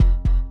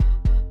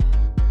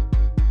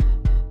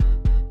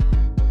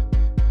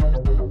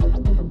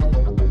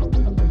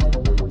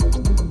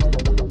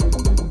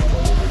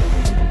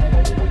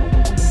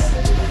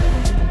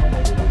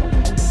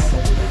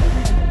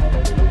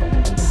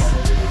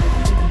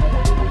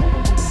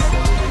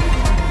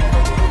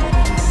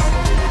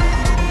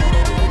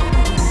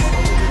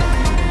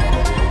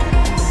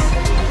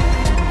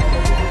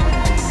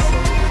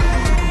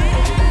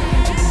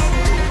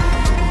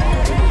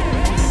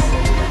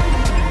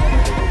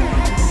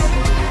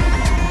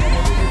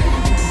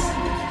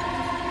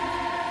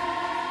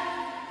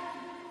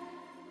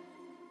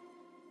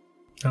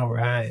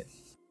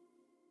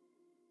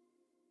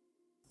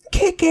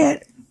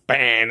like it.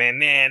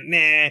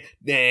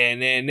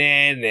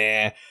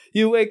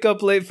 You wake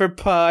up late for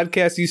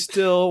podcasts, you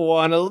still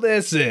want to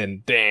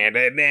listen.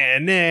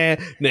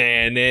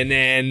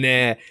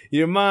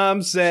 Your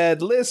mom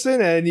said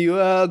listen and you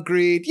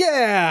agreed.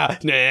 Yeah.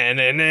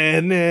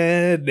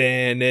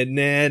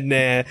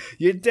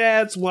 Your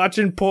dad's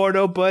watching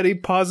porno, but he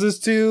pauses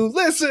to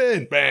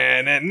listen. Cool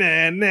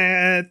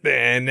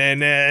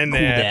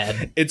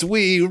dad. It's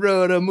We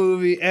Wrote a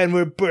Movie and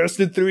we're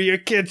bursting through your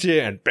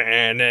kitchen.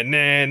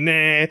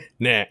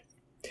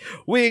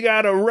 We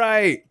gotta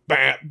write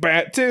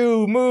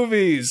 2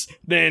 movies.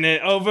 Then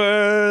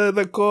over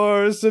the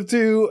course of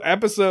 2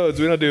 episodes.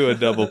 We don't do a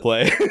double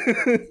play.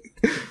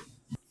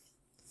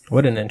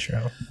 What an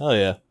intro. Oh,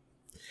 yeah.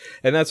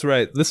 And that's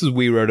right. This is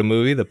We Wrote a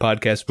Movie, the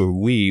podcast where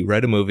we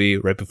write a movie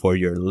right before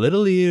your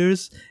little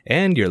ears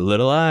and your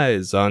little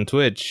eyes on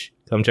Twitch.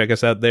 Come check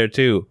us out there,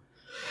 too.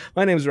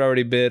 My name's Robert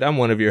E. Bidd. I'm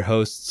one of your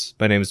hosts.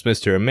 My name is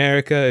Mr.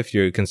 America, if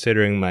you're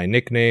considering my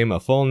nickname a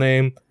full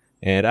name.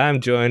 And I'm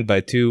joined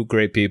by 2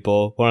 great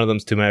people. One of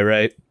them's to my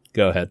right.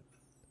 Go ahead.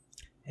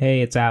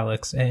 Hey, it's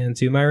Alex. And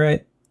to my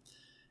right?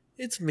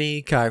 It's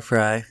me, Kai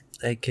Fry,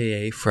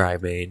 a.k.a.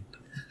 Frymane.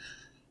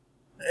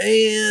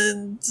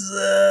 And,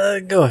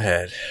 go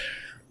ahead,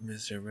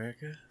 Mr.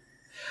 America.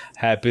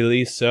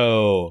 Happily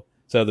so.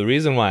 So the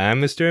reason why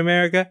I'm Mr.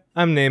 America,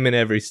 I'm naming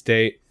every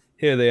state.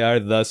 Here they are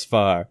thus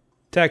far.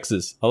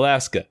 Texas,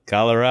 Alaska,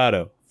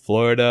 Colorado,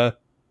 Florida,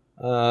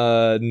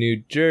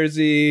 New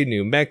Jersey,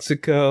 New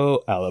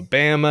Mexico,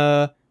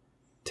 Alabama,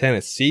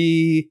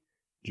 Tennessee,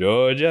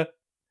 Georgia,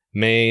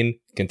 Maine,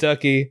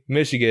 Kentucky,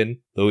 Michigan,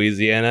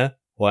 Louisiana,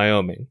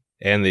 Wyoming.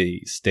 And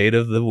the state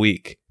of the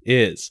week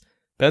is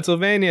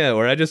Pennsylvania,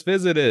 where I just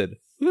visited.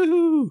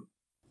 Woohoo!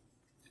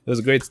 It was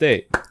a great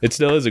state. It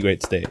still is a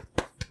great state.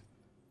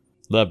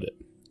 Loved it.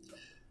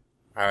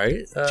 All right.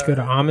 Did you go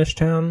to Amish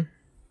Town?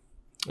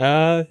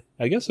 I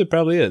guess it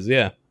probably is,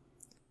 yeah.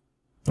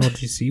 Oh,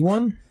 did you see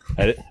one?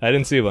 I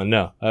didn't see one,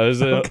 no. I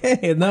was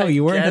Okay, no,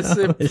 you weren't. Yes,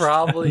 in it Amish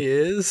probably Town.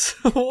 is.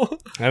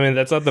 I mean,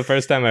 that's not the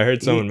first time I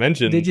heard someone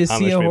mention Did you see Amish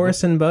a people.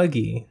 horse and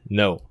buggy?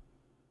 No.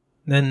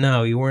 Then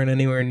no, you weren't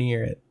anywhere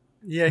near it.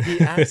 Yeah, he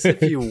asked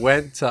if you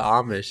went to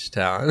Amish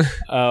Town.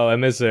 Oh, I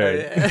misheard.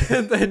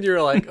 And then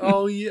you're like,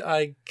 oh, yeah,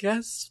 I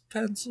guess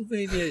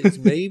Pennsylvania is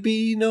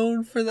maybe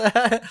known for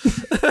that.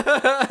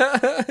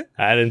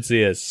 I didn't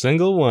see a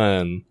single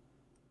one.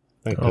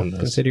 Thank goodness.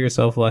 Consider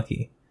yourself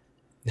lucky.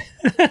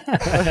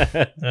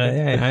 I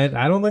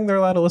don't think they're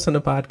allowed to listen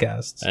to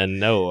podcasts. And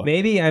no.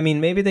 Maybe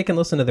they can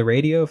listen to the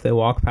radio if they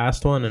walk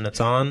past one and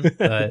it's on.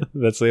 But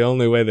That's the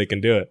only way they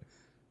can do it.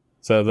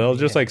 So they'll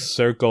just like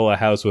circle a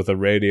house with a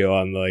radio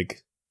on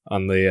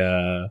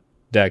the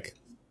deck.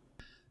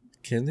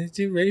 Can they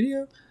do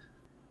radio?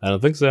 I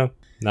don't think so.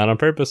 Not on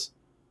purpose.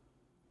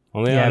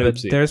 Only yeah, on but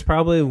Oopsie. there's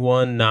probably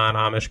one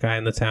non-Amish guy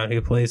in the town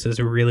who plays this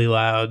really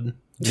loud.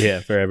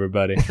 Yeah, for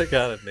everybody. I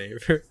got a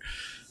neighbor.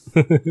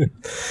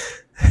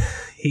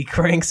 He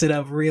cranks it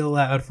up real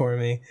loud for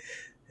me.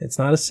 It's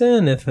not a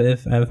sin if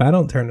I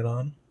don't turn it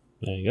on.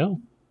 There you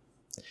go.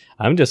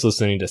 I'm just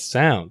listening to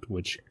sound,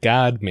 which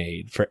God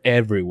made for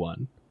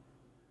everyone.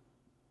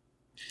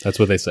 That's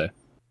what they say.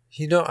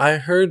 You know, I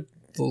heard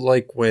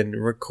like when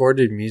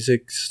recorded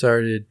music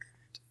started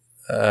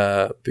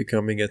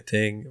becoming a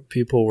thing,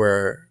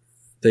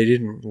 they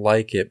didn't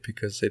like it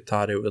because they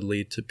thought it would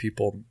lead to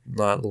people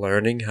not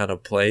learning how to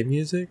play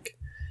music.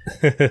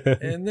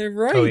 And they're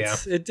right. Oh, yeah.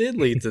 It did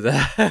lead to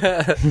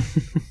that.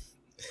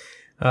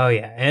 Oh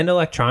yeah, and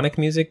electronic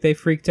music, they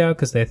freaked out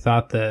because they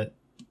thought that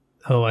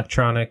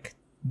electronic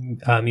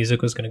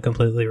music was going to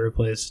completely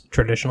replace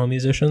traditional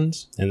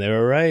musicians. And they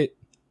were right.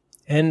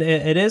 And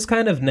it is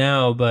kind of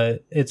now,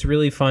 but it's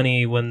really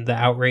funny when the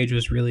outrage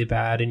was really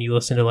bad and you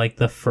listen to like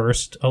the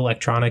first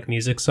electronic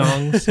music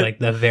songs, like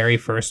the very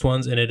first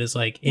ones, and it is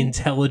like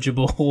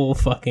intelligible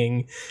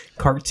fucking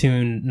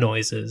cartoon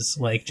noises,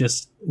 like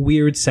just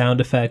weird sound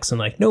effects and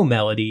like no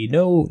melody,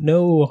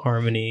 no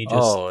harmony,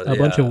 just a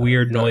bunch of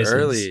weird noises.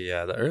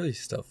 The early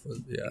stuff was,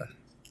 yeah.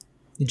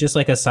 Just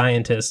like a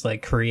scientist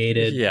like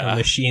created a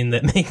machine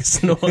that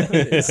makes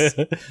noise.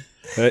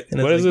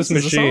 What is this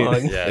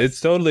machine? Yes.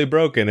 It's totally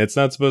broken. It's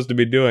not supposed to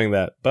be doing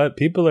that. But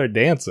people are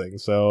dancing,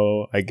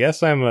 so I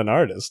guess I'm an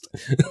artist.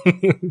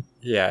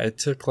 Yeah, it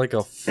took like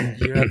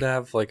you had to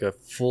have like a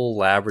full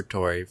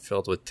laboratory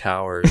filled with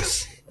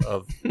towers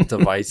of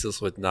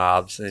devices with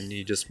knobs, and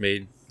you just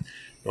made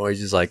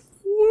noises like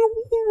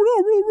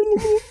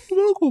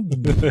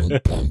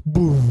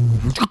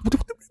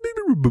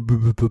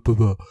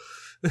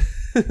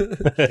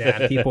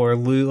Yeah, people are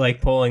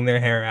like pulling their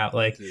hair out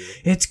like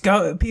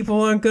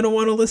people aren't going to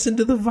want to listen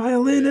to the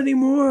violin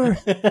anymore.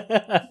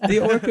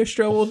 The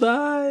orchestra will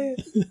die.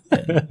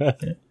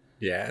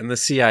 Yeah, and the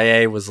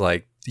CIA was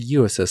like, the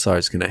USSR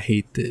is going to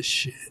hate this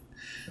shit.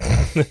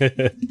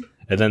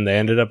 And then they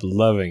ended up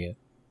loving it.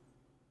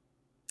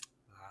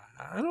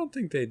 I don't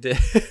think they did.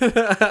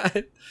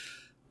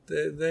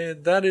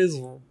 That is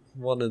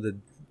one of the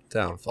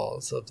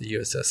downfalls of the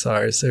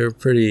USSR. They were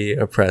pretty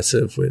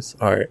oppressive with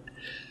art.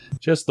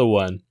 Just the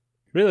one.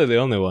 Really the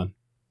only one.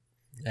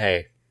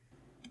 Hey,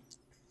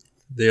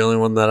 the only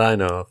one that I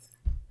know of.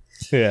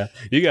 Yeah,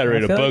 you gotta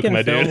read I a feel book, like in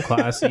my film dude.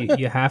 class,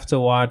 you have to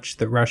watch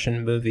the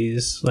Russian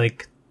movies.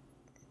 Like,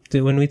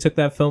 when we took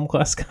that film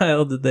class,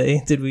 Kyle,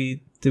 did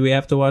we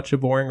have to watch a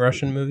boring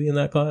Russian movie in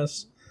that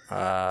class?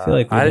 feel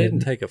like we I did. didn't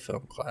take a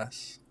film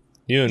class.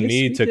 You and Yes,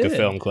 me we took a did.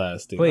 film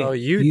class, dude. Wait, Oh,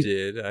 you you-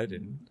 did. I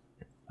didn't.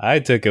 I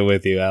took it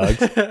with you,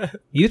 Alex.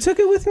 You took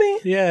it with me?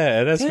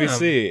 Yeah, at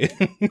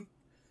SBC.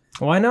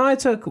 Well, I know I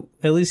took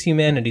at least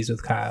humanities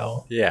with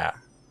Kyle. Yeah.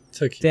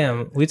 Took you.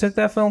 Damn, we took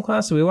that film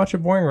class. Did we watch a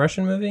boring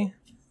Russian movie?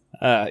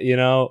 You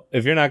know,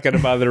 if you're not gonna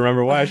bother to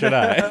remember, why should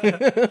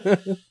I?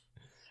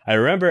 I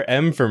remember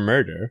M for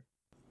murder.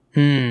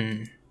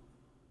 Damn.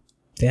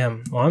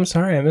 Well, I'm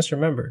sorry, I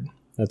misremembered.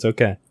 That's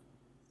okay.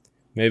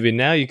 Maybe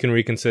now you can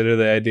reconsider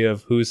the idea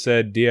of who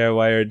said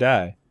DIY or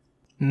die.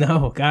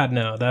 No, God,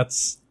 no.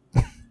 That's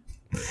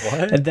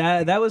What?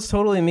 that was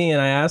totally me.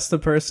 And I asked the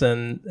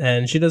person,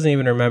 and she doesn't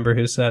even remember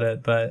who said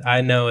it, but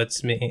I know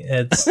it's me.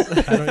 It's I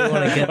don't even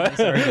want to get this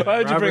argument. Why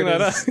did you bring Robert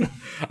that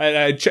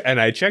is- up? And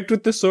I checked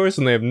with the source,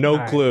 and they have no All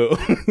right. clue.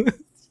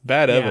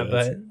 Bad Yeah,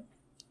 evidence.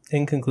 but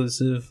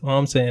inconclusive. All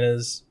I'm saying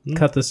is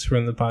cut this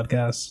from the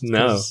podcast.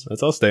 No, 'cause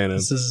that's all staying in.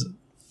 this is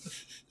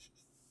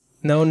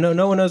no one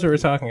knows what we're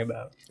talking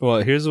about.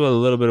 Well, here's a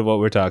little bit of what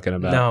we're talking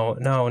about.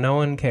 No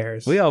one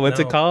cares. We all went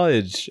to No.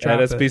 college Drop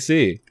at it.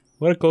 SBC.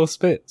 What a cool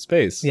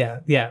space.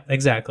 Yeah,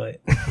 exactly.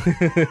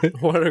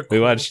 What a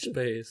cool watched-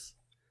 space.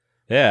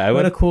 Yeah, I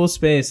What went. a cool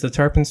space, the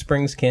Tarpon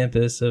Springs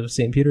campus of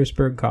St.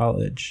 Petersburg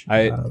College.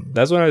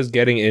 That's when I was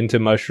getting into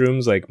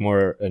mushrooms, like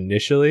more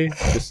initially.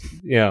 Just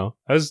I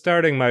was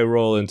starting my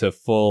role into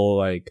full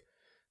like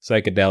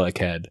psychedelic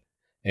head,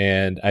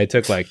 and I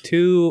took like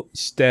 2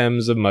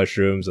 stems of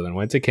mushrooms, and then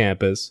went to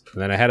campus,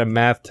 and then I had a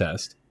math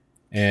test,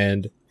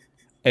 and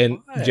Why?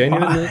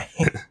 genuinely,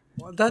 Why?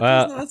 Well, that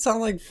does not sound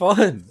like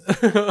fun.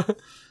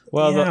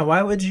 well, Yeah,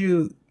 why would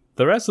you?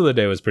 the rest of the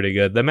day was pretty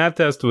good. The math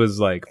test was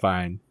like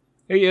fine.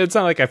 It's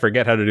not like I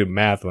forget how to do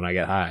math when I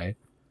get high,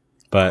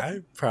 but I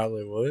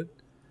probably would.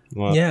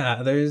 well,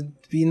 Yeah, there's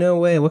be no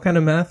way. What kind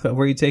of math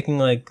were you taking?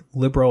 Like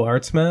liberal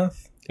arts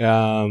math?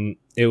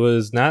 it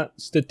was not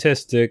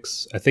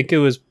statistics. I think it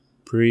was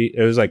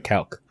like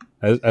calc.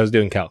 I was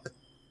doing calc.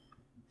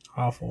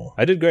 Awful.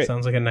 I did great.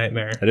 Sounds like a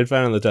nightmare. I did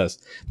fine on the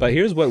test. But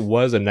here's what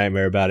was a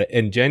nightmare about it.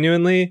 And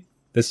genuinely,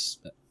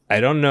 I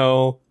don't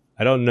know,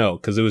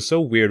 because it was so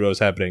weird what was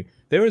happening.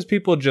 There was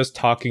people just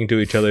talking to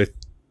each other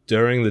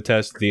during the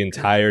test the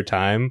entire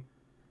time,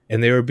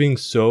 and they were being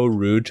so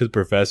rude to the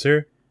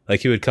professor.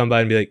 Like, he would come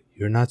by and be like,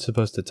 "You're not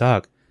supposed to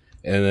talk."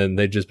 And then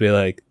they'd just be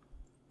like,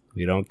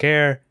 "We don't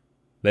care."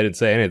 They didn't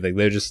say anything.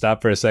 They'd just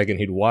stop for a second.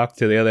 He'd walk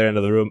to the other end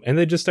of the room, and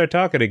they'd just start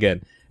talking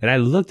again. And I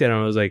looked at him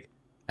and I was like,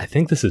 I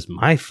think this is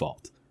my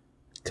fault,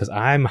 because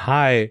I'm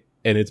high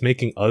and it's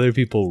making other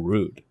people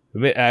rude.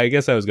 I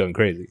guess I was going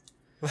crazy.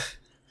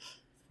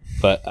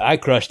 But I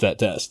crushed that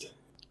test.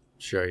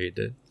 Sure you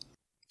did.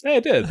 Yeah, I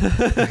did.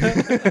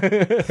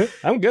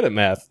 I'm good at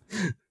math.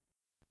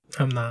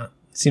 I'm not.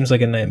 Seems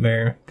like a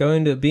nightmare.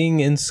 Being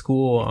in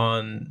school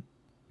on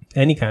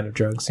any kind of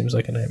drug seems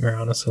like a nightmare,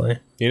 honestly.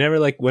 You never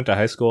went to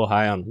high school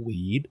high on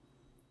weed?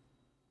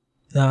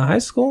 High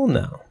school,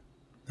 no.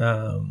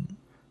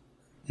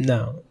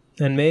 No.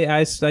 And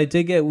I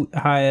did get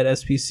high at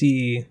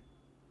SPC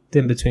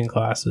in between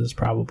classes,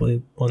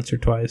 probably once or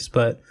twice,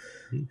 but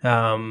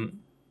I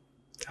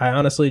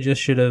honestly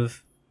just should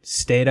have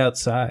stayed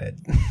outside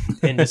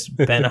and just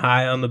been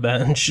high on the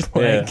bench.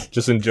 Yeah,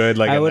 just enjoyed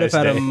I a would nice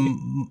have had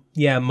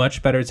day.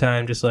 much better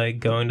time just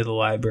going to the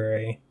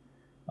library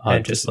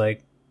and Just- just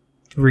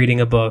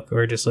reading a book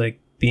or just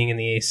being in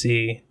the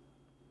AC.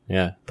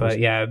 yeah. But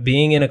yeah,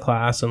 being in a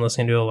class and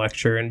listening to a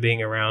lecture and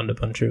being around a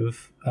bunch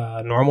of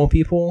normal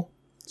people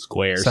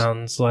Squares.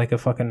 sounds like a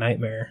fucking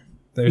nightmare.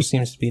 There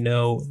seems to be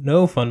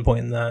no fun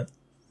point in that.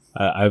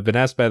 I've been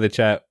asked by the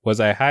chat,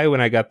 was I high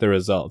when I got the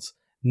results?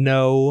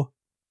 No.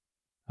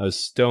 I was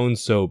stone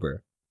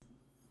sober.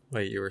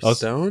 Wait, you were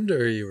Also- stoned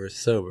or you were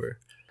sober?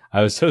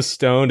 I was so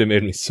stoned it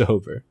made me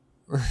sober.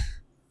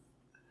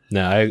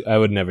 No, I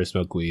would never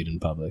smoke weed in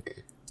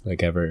public,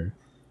 ever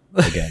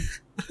again.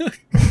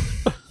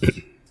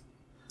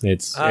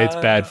 It's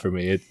bad for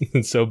me.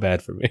 It's so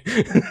bad for me.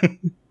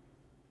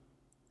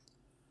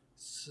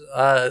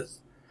 All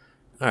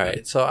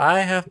right, so I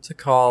have to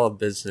call a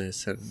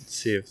business and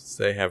see if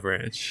they have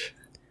ranch.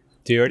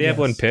 Do you already have Yes.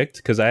 one picked?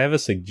 Because I have a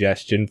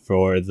suggestion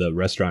for the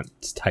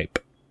restaurant's type.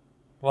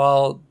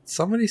 Well,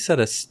 somebody said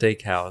a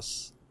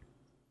steakhouse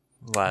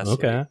last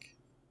Okay. week.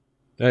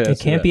 It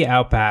can't be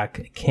Outback.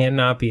 It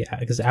cannot be,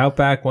 because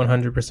Outback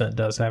 100%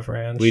 does have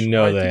ranch. We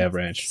know I they think have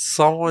ranch.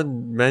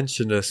 Someone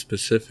mentioned a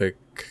specific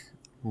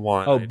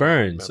one. I Oh, don't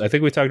Burns. remember. I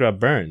think we talked about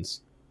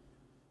Burns.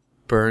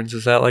 Burns,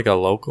 is that a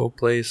local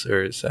place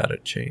or is that a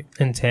chain?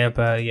 In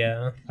Tampa,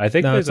 yeah. I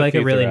think No, there's it's a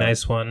few really throughout.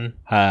 nice one.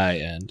 High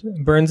end.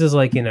 Burns is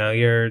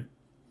you're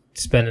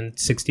spending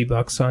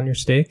 $60 on your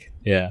steak.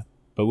 Yeah.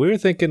 But we were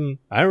thinking,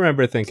 I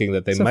remember thinking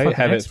that they It's a might fucking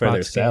have it for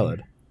their Xbox game.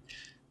 salad.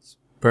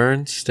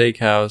 Burns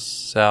Steakhouse,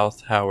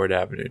 South Howard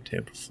Avenue,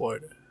 Tampa,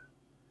 Florida.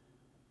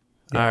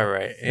 All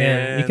right.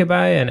 And you could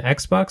buy an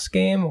Xbox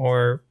game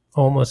or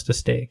almost a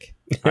steak.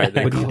 All right,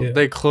 What do you do?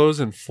 they close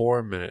in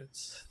 4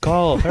 minutes.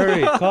 Call,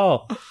 hurry,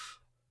 call.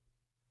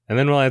 And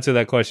then we'll answer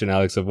that question,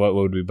 Alex, of what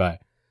would we buy?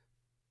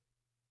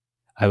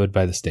 I would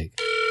buy the steak.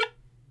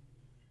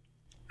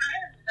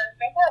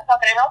 How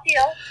can I help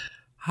you?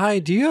 Hi,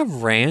 do you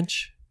have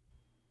ranch?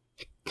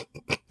 Like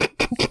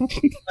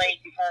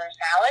for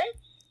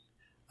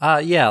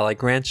salads? Yeah,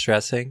 like ranch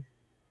dressing.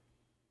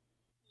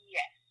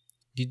 Yes.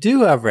 You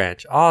do have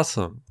ranch.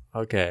 Awesome.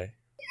 Okay.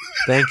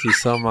 Thank you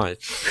so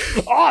much.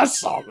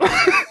 Awesome.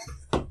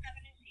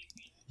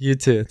 You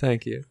too.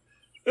 Thank you.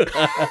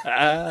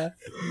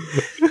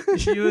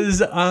 She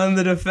was on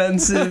the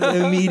defensive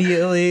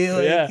immediately.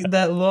 Like Yeah.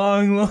 that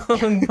long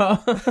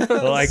pause.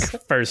 Like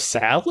for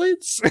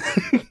salads?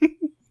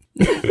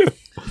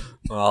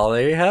 Well,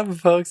 there you have it,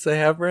 folks. They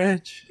have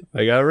ranch.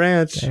 I got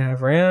ranch. They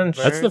have ranch.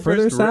 That's the for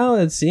their first ra-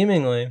 salad,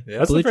 seemingly. Yeah.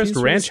 That's the Blue first cheese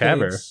for ranch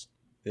ever. steaks.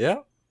 Yeah.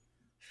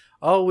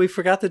 Oh, we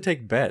forgot to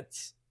take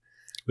bets.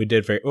 We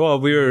did very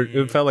well.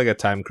 It felt like a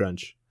time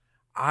crunch.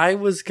 I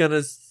was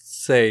gonna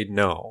say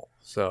no.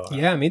 So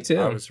Yeah, me too.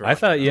 I was wrong. I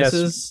thought yes.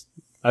 This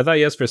I thought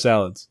yes for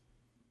salads.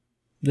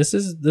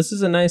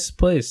 is a nice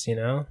place, you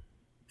know.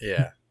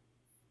 Yeah.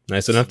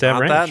 Nice enough to have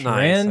Not ranch. that nice,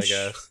 Ranch. I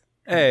guess.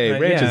 Hey,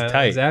 ranch yeah, is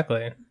tight.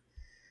 Exactly.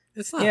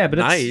 It's not Yeah, but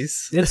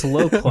nice. it's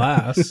low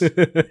class.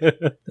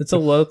 It's a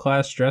low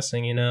class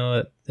dressing, you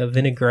know, a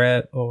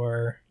vinaigrette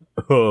or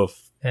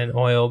Oof. an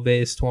oil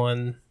based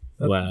one.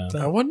 Wow.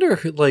 I wonder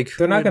who, like,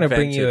 They're not going gonna to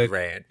bring you a-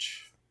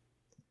 ranch.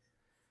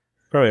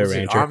 Probably a Was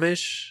it rancher.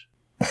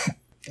 Amish?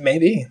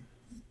 Maybe.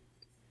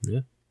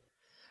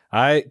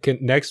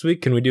 Next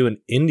week. Can we do an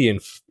Indian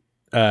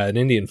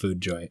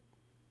food joint?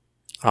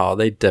 Oh,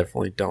 they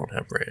definitely don't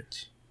have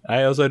ranch.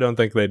 I also don't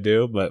think they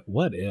do, but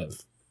what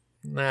if?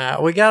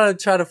 Nah, we gotta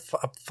try to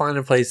find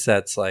a place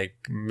that's like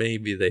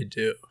maybe they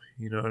do.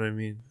 You know what I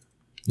mean?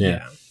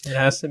 Yeah. It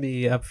has to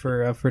be up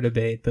for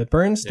debate. But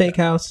Burns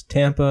Steakhouse,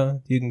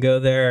 Tampa, you can go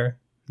there,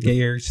 get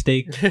your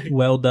steak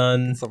well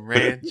done, Some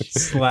ranch.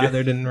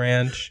 slathered in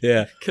ranch.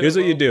 Yeah. Here's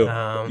what you do: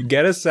 Um,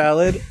 get a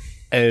salad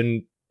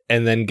and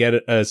then get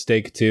a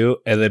steak too,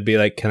 and then be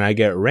like, "Can I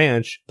get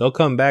ranch?" They'll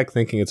come back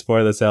thinking it's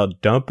for the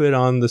salad. Dump it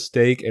on the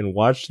steak and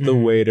watch the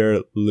Mhm.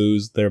 waiter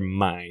lose their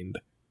mind.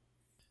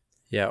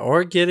 Yeah,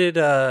 or get it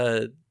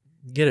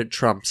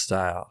Trump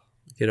style.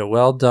 Get it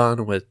well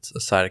done with a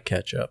side of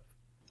ketchup.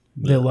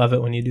 They love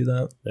it when you do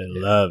that. They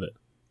love it.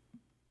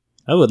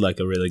 I would like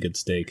a really good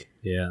steak.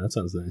 Yeah, that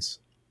sounds nice.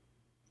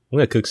 I'm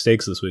gonna cook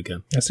steaks this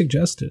weekend. I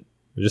suggest it.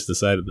 I just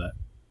decided that.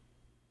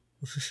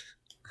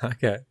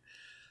 Okay.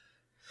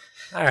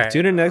 All right.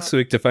 Tune in next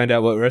week to find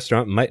out what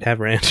restaurant might have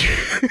ranch.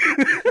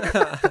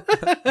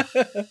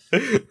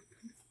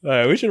 All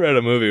right, we should write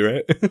a movie,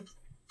 right?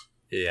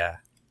 Yeah.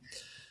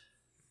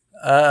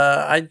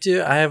 I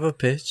do. I have a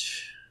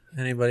pitch.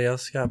 Anybody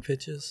else got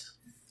pitches?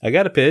 I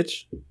got a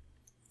pitch.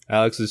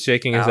 Alex is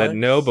shaking his head Alex?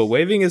 no, but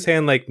waving his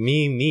hand like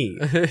me.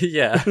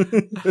 Yeah.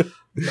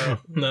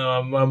 No,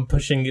 I'm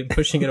pushing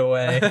it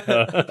away.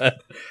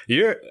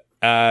 You're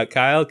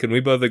Kyle. Can we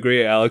both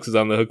agree Alex is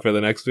on the hook for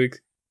the next week?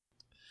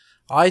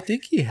 I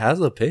think he has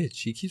a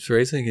pitch. He keeps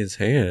raising his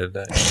hand.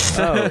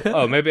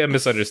 Oh, maybe I'm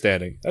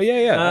misunderstanding. Oh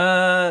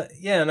yeah.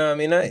 No, I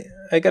mean,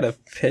 I got a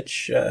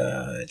pitch.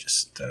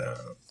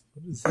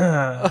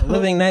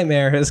 Living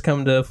Nightmare has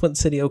come to Flint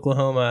City,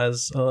 Oklahoma,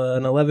 as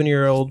an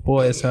 11-year-old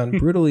boy is found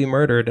brutally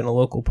murdered in a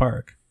local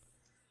park.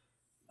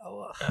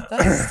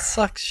 That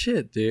sucks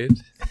shit, dude.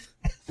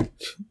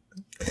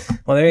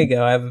 Well, there you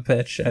go. I have a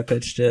pitch. I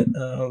pitched it.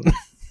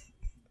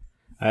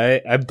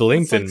 I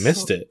blinked It's like and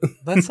missed it.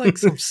 That's like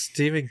some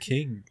Stephen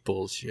King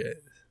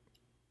bullshit.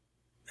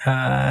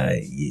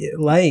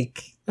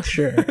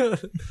 Sure.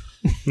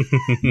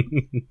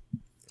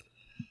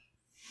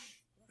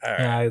 All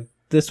right.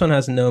 This one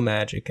has no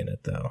magic in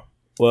it, though.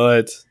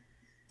 What?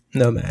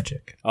 No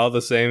magic. All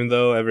the same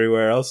though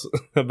everywhere else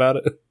about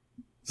it?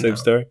 Same No.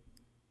 story?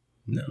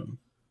 No.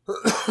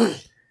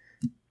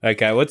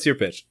 Okay, what's your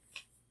pitch?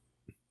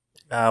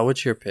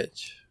 What's your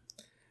pitch?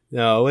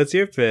 No, what's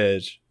your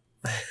pitch?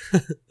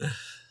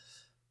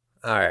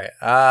 All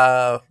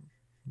right.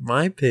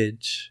 My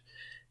pitch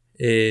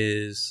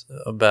is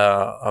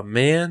about a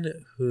man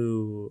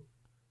who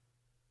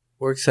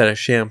works at a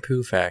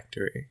shampoo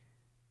factory,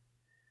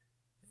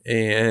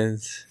 and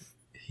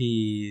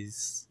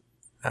he's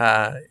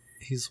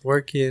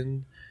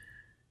working.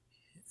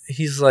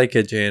 He's like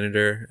a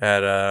janitor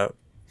at a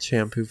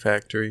shampoo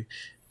factory.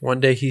 One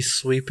day he's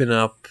sweeping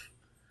up,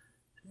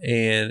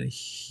 and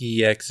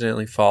he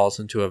accidentally falls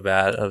into a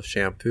vat of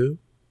shampoo.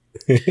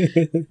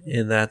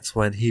 And that's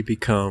when he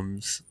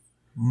becomes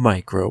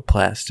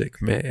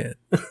Microplastic Man.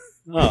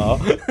 Oh.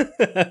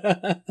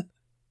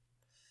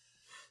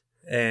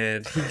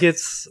 And he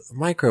gets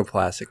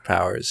microplastic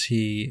powers.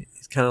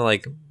 He's kind of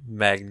like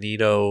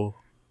Magneto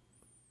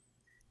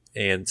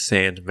and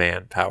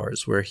Sandman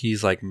powers, where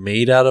he's like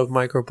made out of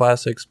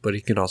microplastics, but he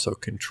can also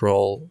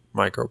control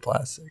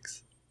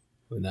microplastics.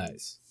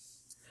 Nice.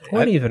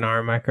 What even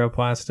are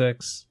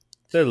microplastics?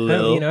 They're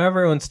little. You know,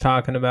 everyone's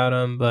talking about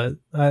them, but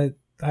I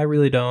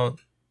really don't.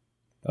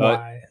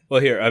 Why?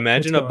 Well, here,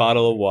 imagine a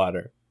bottle of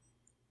water.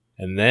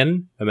 And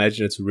then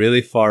imagine it's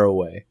really far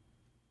away.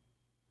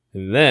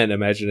 And then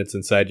imagine it's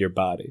inside your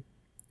body.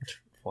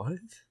 What?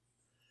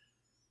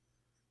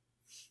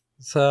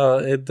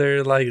 So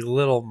they're like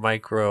little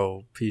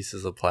micro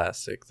pieces of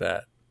plastic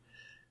that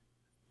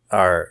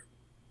are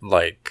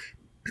like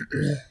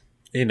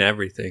in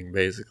everything,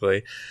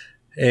 basically.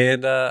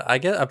 And I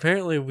guess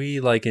apparently we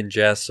like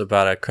ingest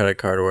about a credit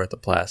card worth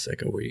of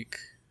plastic a week.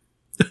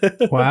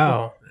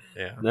 Wow.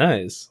 Yeah.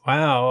 Nice.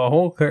 Wow, a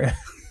whole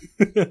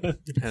I'm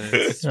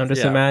I'm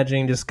just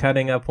imagining just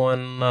cutting up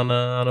one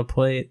on a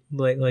plate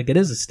like it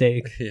is a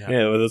steak.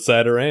 Yeah, with a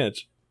side of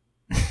ranch.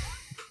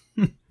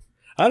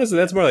 Honestly,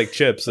 that's more like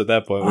chips at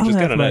that point, which is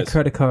kind of nice. My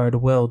credit card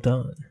well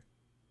done.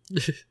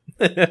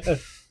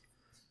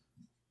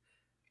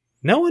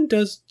 No one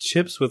does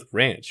chips with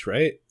ranch,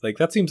 right? Like,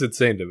 that seems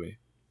insane to me.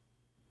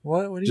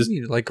 What do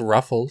you mean? Like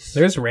Ruffles?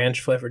 There's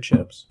ranch flavored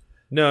chips.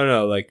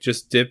 No, like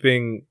just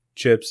dipping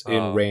chips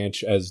in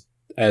ranch as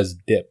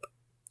dip.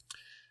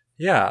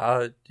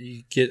 Yeah,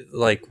 you get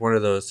like one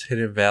of those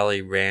Hidden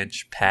Valley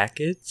Ranch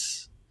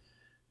packets,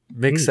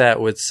 mix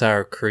that with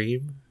sour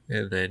cream,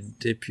 and then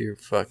dip your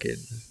fucking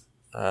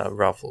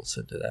Ruffles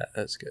into that.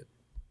 That's good.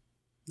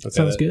 That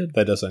sounds good.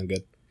 That does sound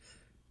good.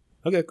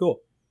 Okay,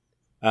 cool.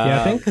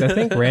 Yeah, I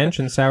think ranch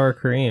and sour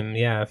cream.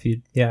 Yeah, I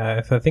think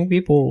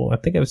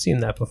I've seen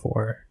that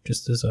before,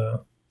 just as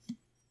a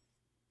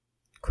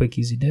quick,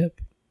 easy dip.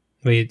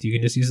 Wait, you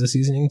can just use the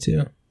seasoning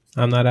too.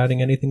 I'm not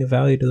adding anything of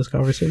value to this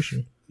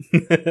conversation.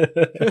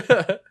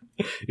 You're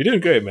doing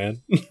great,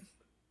 man.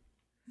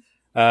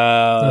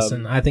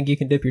 Listen, I think you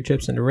can dip your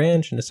chips into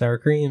ranch, into sour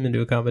cream, into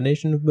a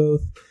combination of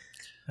both.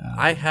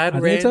 I had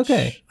ranch. It's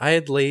okay. I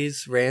had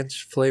Lay's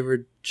ranch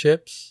flavored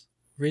chips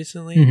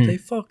recently. Mm-hmm. They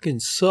fucking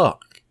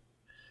suck.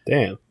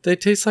 Damn. They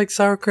taste like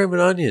sour cream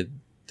and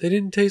onion. They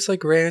didn't taste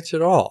like ranch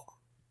at all.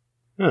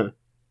 Huh.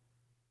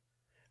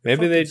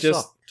 Maybe they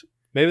just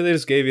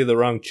gave you the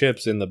wrong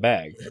chips in the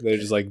bag. They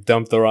just like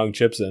dumped the wrong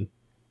chips in.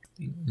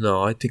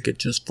 No, I think it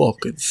just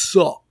fucking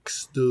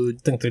sucks, dude. I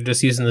think they're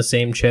just using the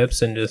same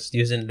chips and just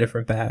using a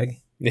different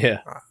bag. Yeah.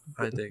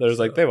 I think there's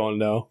like, they won't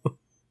know.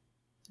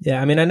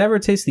 Yeah, I mean, I never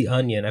taste the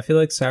onion. I feel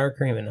like sour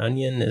cream and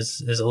onion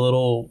is a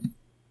little,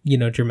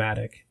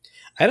 dramatic.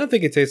 I don't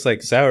think it tastes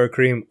like sour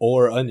cream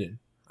or onion.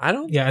 I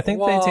don't. Yeah, I think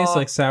they taste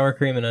like sour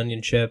cream and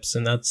onion chips,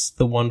 and that's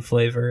the one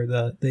flavor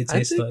that they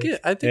taste like.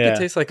 I think it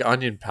tastes like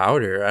onion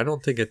powder. I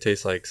don't think it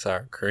tastes like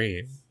sour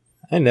cream.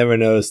 I never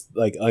noticed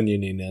like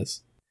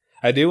onioniness.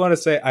 I do want to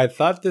say, I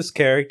thought this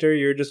character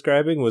you're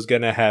describing was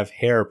going to have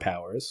hair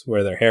powers,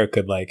 where their hair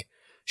could like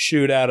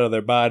shoot out of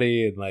their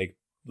body and like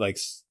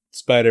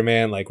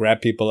Spider-Man, like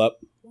wrap people up.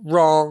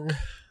 Wrong.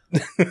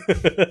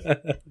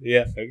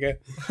 Yeah, okay.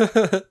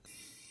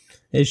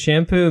 Is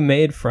shampoo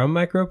made from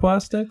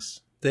microplastics?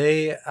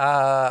 They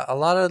a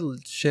lot of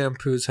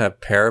shampoos have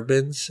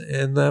parabens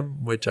in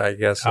them, which I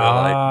guess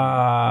are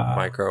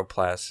like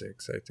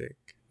microplastics, I think.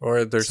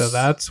 Or there's so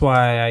that's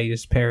why I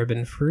use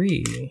paraben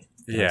free.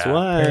 Yeah, that's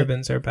why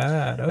parabens are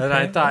bad. Okay, and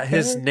I thought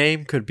his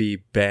name could be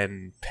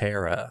Ben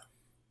Para.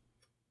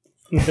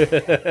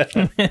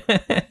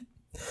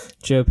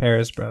 Joe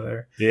Para's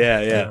brother.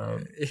 Yeah.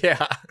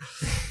 Yeah.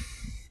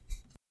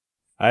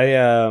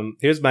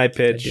 Here's my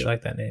pitch. I do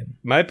like that name.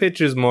 My pitch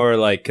is more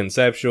like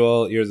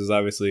conceptual. Yours is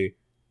obviously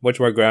much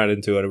more grounded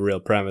into a real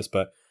premise,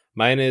 but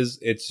mine is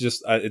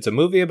it's a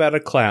movie about a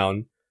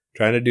clown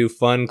trying to do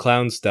fun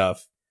clown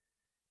stuff,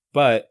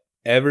 but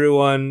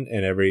everyone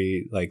in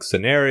every like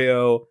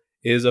scenario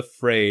is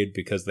afraid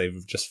because they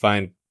just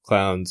find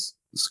clowns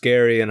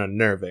scary and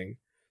unnerving.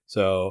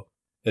 So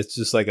it's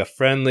just like a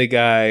friendly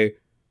guy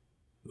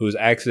who's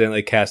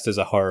accidentally cast as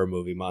a horror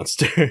movie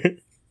monster.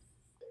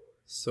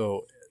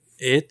 So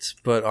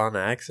but on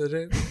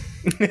accident?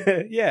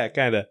 Yeah,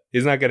 kind of.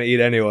 He's not going to eat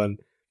anyone.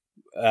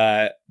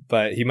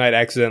 But he might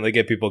accidentally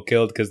get people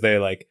killed because they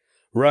like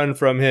run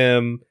from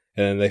him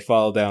and they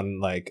fall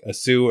down like a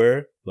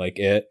sewer, like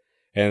it,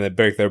 and they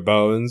break their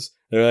bones.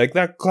 They're like,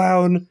 that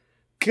clown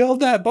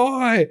killed that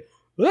boy!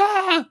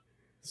 Ah!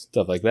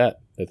 Stuff like that.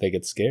 They think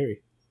it's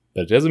scary.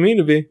 But it doesn't mean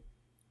to be.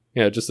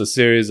 Just a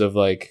series of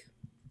like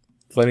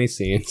funny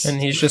scenes.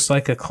 And he's just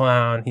like a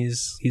clown.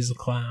 He's a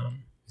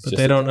clown. But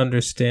they don't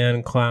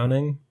understand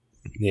clowning.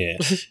 Yeah.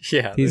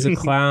 Yeah. He's a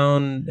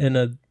clown in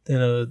a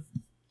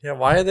yeah,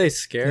 why are they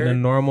scared? In a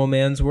normal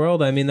man's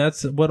world? I mean,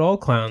 that's what all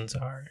clowns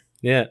are.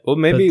 Yeah. Well,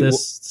 maybe but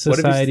this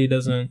society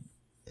doesn't.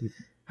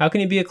 How can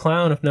you be a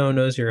clown if no one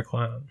knows you're a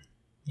clown?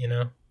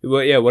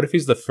 Well, yeah. What if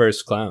he's the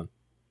first clown?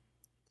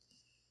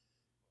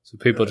 So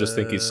people just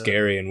think he's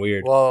scary and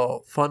weird.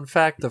 Well, fun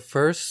fact: the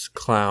first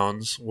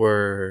clowns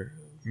were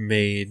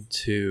made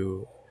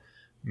to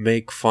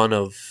make fun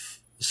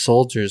of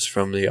soldiers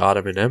from the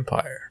Ottoman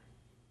Empire.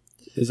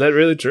 Is that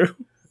really true?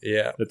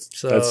 Yeah. That's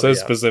so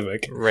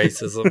specific.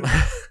 Racism.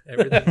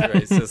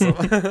 Everything's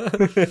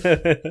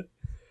racism.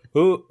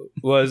 Who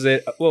was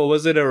it? Well,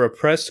 was it a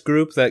repressed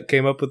group that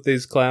came up with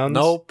these clowns?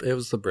 Nope, it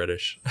was the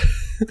British.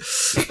 It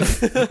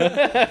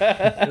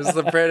was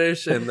the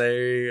British, and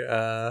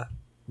the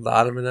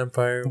Ottoman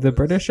Empire. The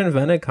British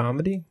invented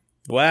comedy?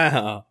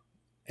 Wow.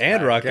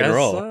 And I rock and guess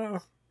roll. so.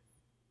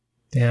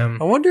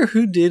 Damn. I wonder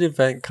who did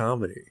invent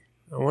comedy.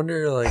 I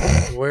wonder, like,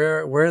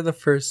 where are the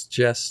first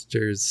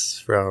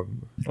jesters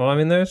from? Well, I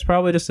mean, there's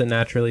probably just a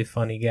naturally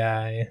funny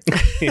guy.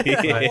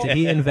 Did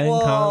he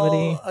invent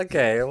comedy?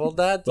 Okay, well,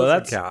 that Well,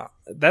 doesn't count.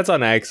 That's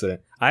on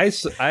accident. I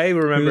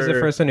remember. Who was the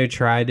first one who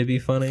tried to be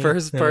funny?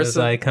 First And was,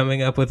 person- like,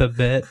 coming up with a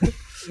bit.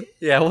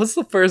 Yeah, what's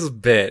the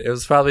first bit? It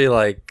was probably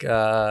like,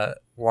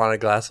 want a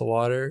glass of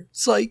water?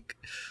 Psych.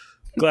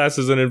 Glass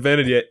isn't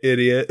invented yet,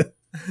 idiot.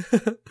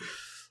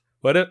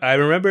 I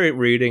remember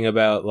reading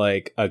about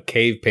like a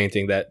cave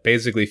painting that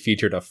basically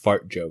featured a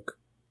fart joke.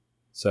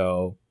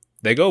 So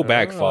they go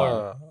back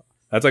far.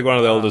 That's like one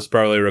of the oldest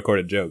probably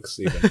recorded jokes.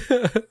 Even.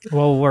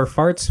 Well, were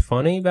farts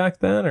funny back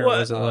then? Or What?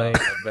 was it like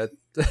But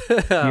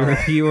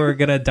you were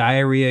going to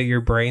diarrhea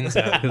your brains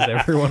out because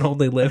everyone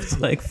only lived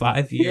like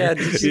 5 years? yeah,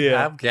 did you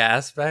Yeah. have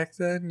gas back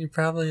then? You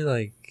probably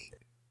like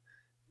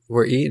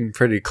were eating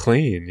pretty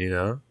clean, you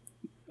know?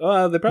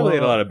 They probably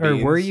ate a lot of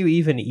beans. Or were you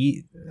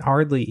even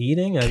hardly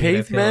eating? I mean, I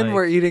feel Cavemen like-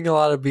 were eating a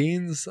lot of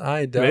beans?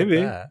 I doubt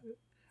Maybe. that.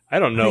 I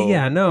don't know.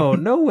 Yeah,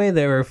 no way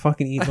they were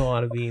fucking eating a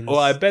lot of beans. Well,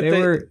 I bet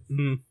they were.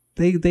 Hmm.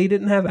 They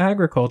didn't have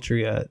agriculture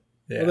yet.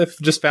 Yeah. Well, they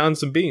just found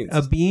some beans.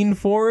 A bean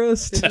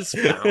forest. They just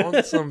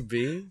found some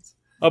beans.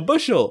 A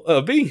bushel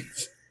of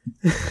beans.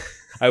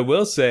 I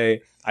will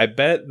say, I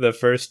bet the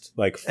first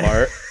like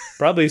fart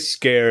probably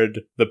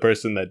scared the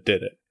person that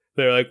did it.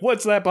 They're like,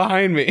 "What's that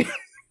behind me?"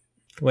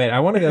 Wait, I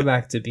want to go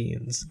back to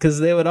beans because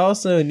they would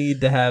also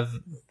need to have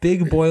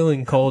big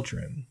boiling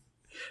cauldron.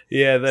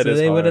 Yeah, that is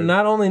so they hard. would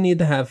not only need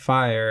to have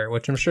fire,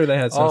 which I'm sure they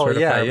had some sort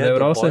of fire, you but had they would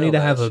to also boil need to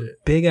that have a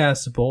shit. big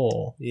ass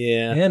bowl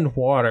Yeah. and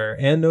water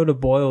and know to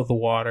boil the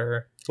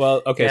water.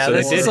 Well, okay, Yeah, so they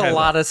this did is a have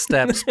lot of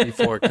steps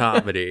before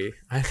comedy.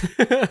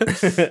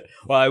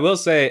 Well, I will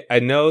say, I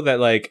know that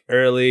like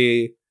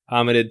early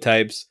hominid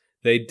types,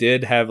 they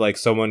did have like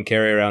someone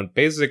carry around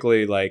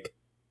basically like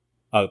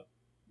a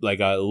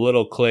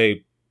little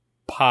clay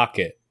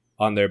pocket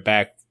on their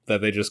back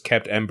that they just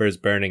kept embers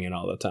burning in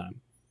all the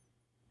time.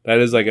 That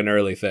is like an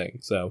early thing.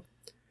 So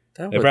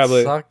That They would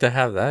probably- suck to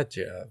have that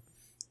job.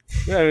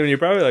 yeah, I mean, you're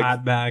probably like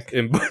Hot back.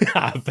 in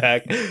hot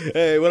back.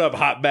 Hey, what up,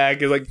 hot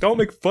back? Is like, don't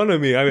make fun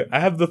of me. I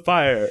have the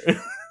fire.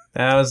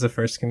 That was the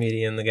first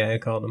comedian, the guy who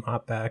called him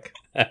Hotback.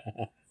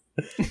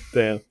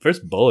 Damn,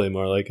 first bully,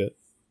 more like it.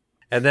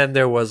 And then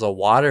there was a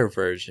water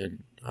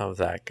version of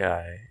that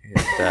guy.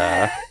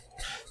 And,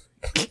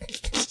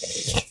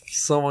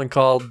 someone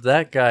called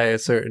that guy a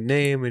certain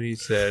name, and he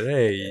said,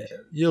 "Hey,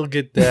 you'll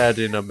get that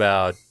in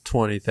about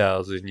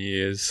 20,000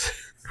 years."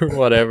 Or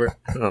whatever.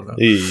 I don't know.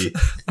 Eee.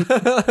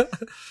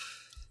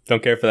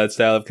 Don't care for that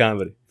style of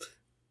comedy.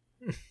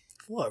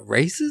 What,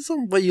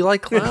 racism? But you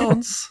like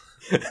clowns?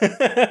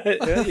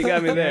 Yeah, you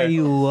got me Yeah, there.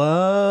 you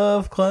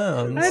love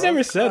clowns. I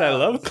never said I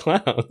love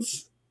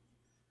clowns.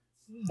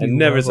 I You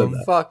never love said them.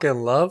 that.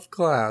 Fucking love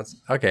clowns.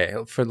 Okay,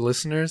 for the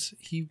listeners,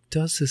 he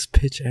does this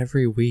pitch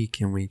every week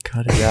and we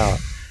cut it out.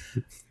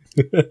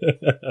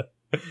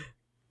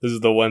 This is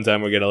the one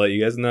time we're gonna let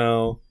you guys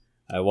know.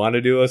 I want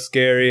to do a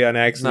scary on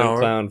accident No,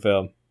 clown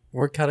film.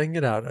 We're cutting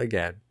it out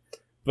again.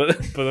 But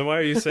then why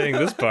are you saying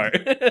this part?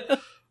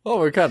 Oh,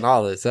 we're cutting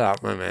all this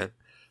out, my man.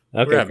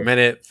 Okay. We're at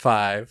minute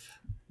 5.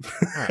 All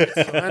right.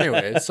 So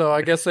anyway, so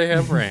I guess they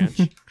have ranch.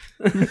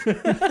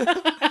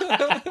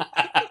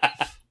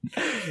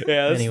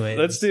 Yeah, Anyways.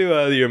 let's do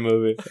your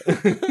movie.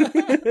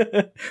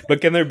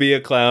 But can there be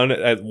a clown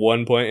at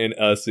one point in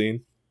a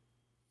scene?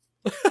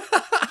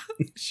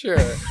 Sure.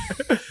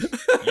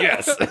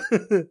 Yes.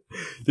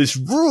 This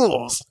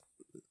rules.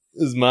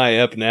 This is my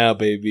up now,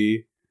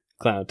 baby.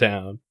 Clown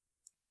Town.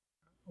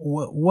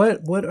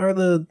 What are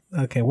the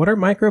what are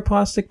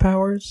microplastic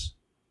powers?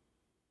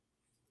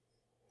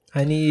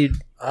 I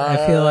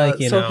feel like,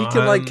 you so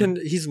know, he can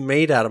he's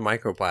made out of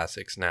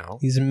microplastics now.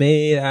 he's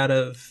made out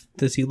of.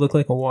 Does he look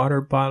like a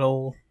water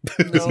bottle?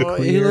 No, he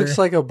clear? looks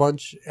like a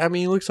bunch. I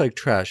mean, he looks like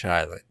Trash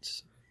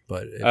Islands,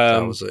 but if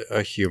that was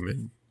a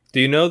human. Do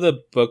you know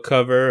the book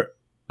cover,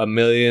 A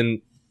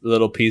Million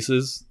Little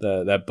Pieces?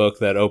 That book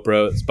that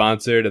Oprah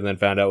sponsored and then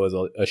found out was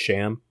a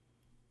sham?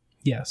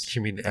 Yes.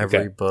 You mean every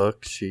Okay.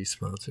 book she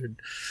sponsored?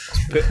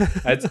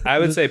 I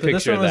would say But this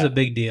picture one was that. a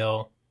big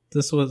deal.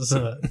 This was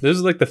This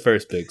is like the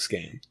first big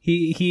scam.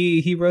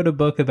 he wrote a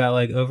book about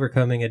like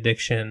overcoming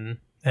addiction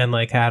and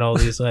like had all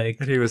these like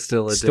And he was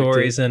still addicted.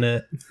 stories in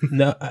it.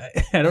 No,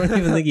 I don't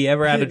even think he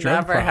ever had a He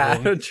drug never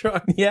problem. had a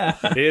drug. Yeah.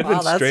 He had been Wow,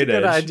 that's a straight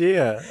good edge.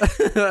 idea.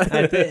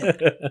 I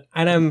think,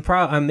 and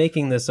I'm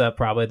making this up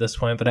probably at this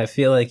point, but I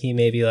feel like he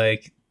maybe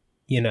like,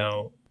 you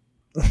know,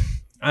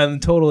 I'm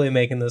totally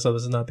making this up.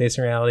 This is not based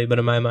in reality, but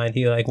in my mind,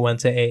 he like went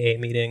to AA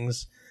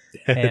meetings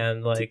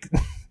and like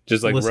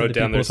Just like listened wrote to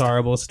down their people's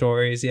horrible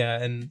stories,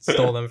 yeah, and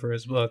stole them for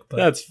his book. But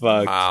That's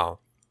fucked. Wow.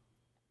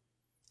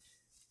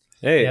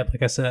 Hey, Yeah,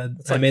 like I said,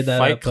 It's I like made that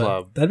Fight up, but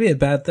Club. that'd be a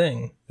bad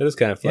thing. it is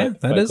kind of fun.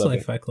 Yeah, that is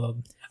like Fight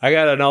Club. I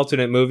got an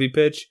alternate movie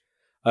pitch.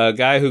 A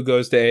guy who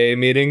goes to AA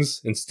meetings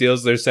and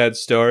steals their sad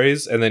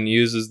stories and then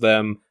uses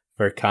them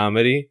for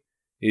comedy.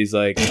 He's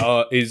like,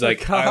 I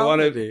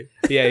want to.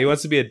 Yeah, he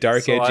wants to be a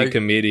dark, So edgy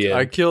comedian.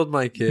 I killed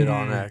my kid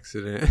on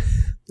accident.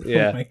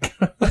 Yeah. Oh my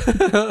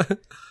God.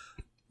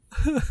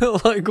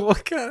 Like,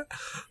 what kind?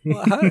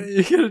 How are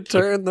you gonna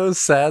turn those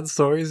sad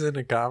stories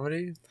into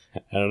comedy?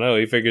 I don't know.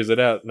 He figures it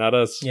out, not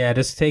us. Yeah,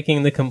 just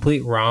taking the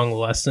complete wrong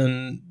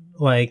lesson,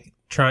 like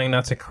trying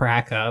not to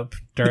crack up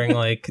during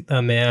like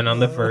a man on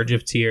the verge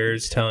of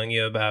tears telling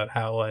you about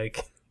how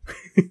like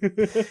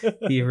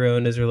he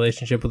ruined his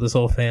relationship with his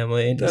whole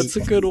family. And That's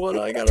a good one.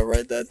 I gotta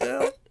write that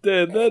down.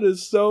 Dude, that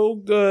is so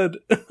good.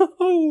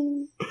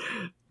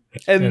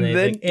 and then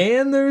then,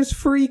 and there's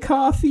free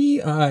coffee.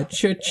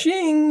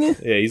 Cha-ching.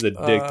 yeah, he's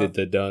addicted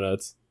to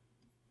donuts.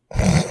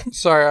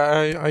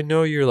 Sorry, I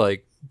know you're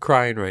like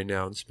crying right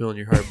now and spilling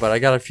your heart, but I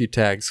got a few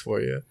tags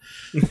for you.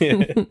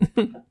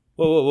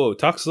 Whoa.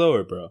 Talk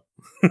slower, bro.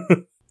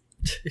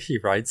 He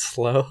writes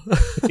slow.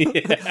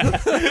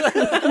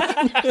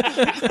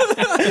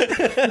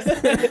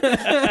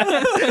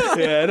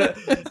 Yeah,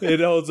 it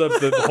holds up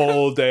the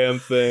whole damn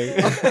thing.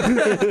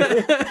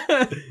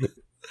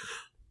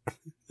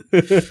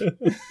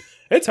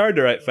 It's hard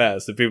to write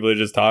fast if people are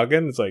just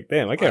talking. It's like,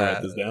 damn, I can't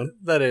write this down.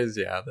 That is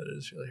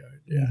really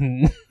hard.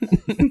 Yeah.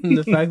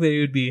 The fact that he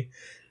would be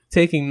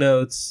taking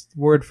notes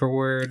word for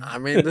word. I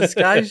mean, this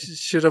guy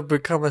should have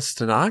become a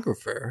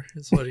stenographer.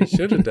 That's what he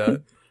should have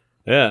done.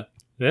 Yeah.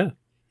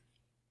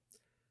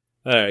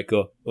 All right,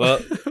 cool. Well,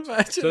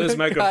 Imagine so this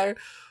a guy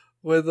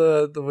with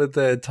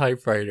a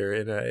typewriter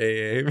in a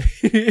AA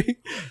meeting.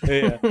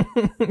 yeah.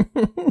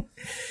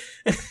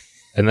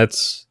 And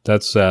that's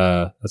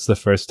the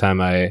first time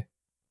I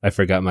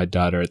forgot my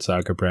daughter at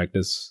soccer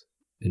practice,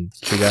 and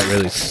she got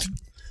really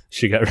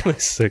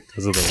sick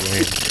because of the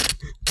rain.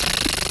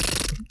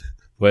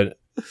 But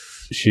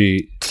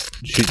she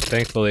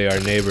thankfully our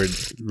neighbor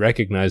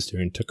recognized her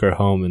and took her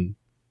home, and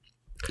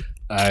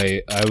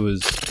I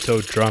was so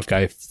drunk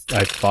I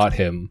fought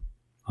him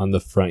on the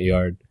front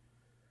yard.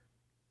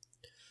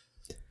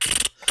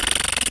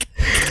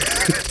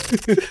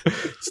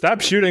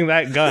 Stop shooting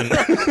that gun.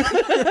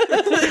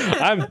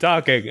 I'm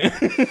talking.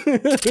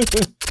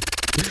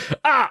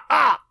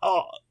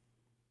 Oh.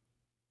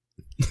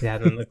 Yeah,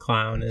 then the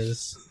clown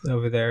is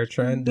over there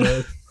trying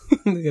to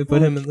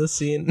put him in the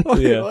scene.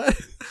 Yeah. What?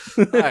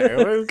 All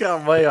right, we've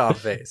got way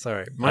off base. All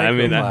right,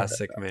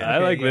 classic, man. I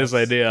like this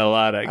idea a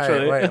lot,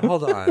 actually. All right, wait,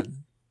 hold on.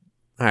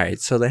 All right,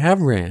 so they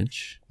have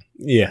ranch.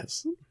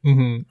 Yes.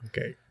 Mm-hmm.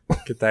 Okay,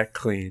 get that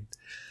clean.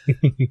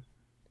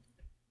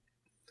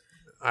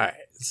 All right,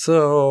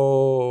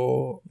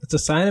 so It's a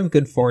sign of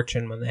good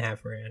fortune when they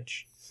have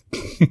ranch.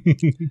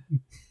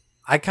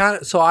 I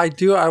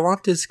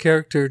want this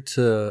character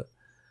to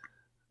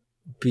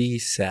be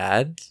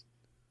sad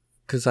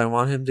because I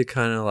want him to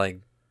kind of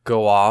like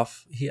go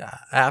off.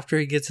 After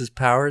he gets his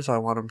powers, I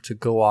want him to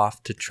go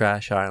off to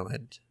Trash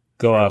Island.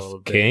 Go for a off little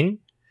bit. King?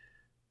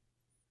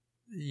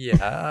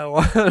 Yeah, I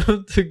want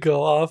him to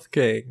go off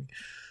King.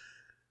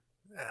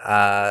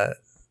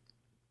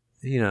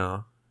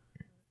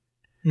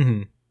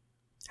 Mm-hmm.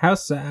 How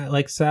sad?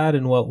 Like sad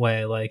in what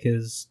way? Like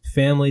his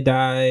family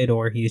died,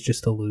 or he's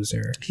just a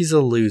loser? He's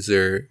a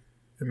loser.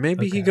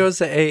 Maybe he Okay. goes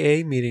to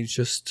AA meetings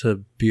just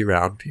to be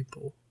around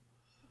people.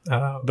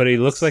 But he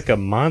looks like a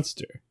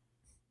monster.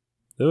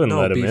 They wouldn't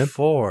let him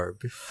before,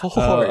 in. dude.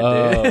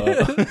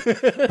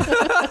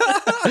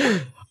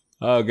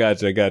 Oh,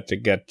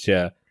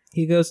 gotcha.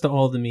 He goes to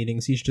all the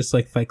meetings. He's just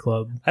like Fight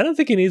Club. I don't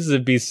think he needs to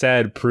be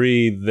sad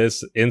pre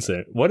this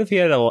incident. What if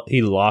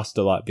he lost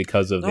a lot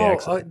because of the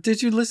accident?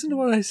 Did you listen to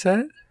what I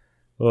said?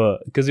 Well,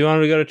 because he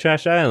wanted to go to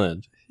Trash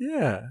Island.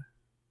 Yeah.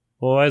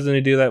 Well, why doesn't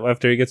he do that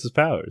after he gets his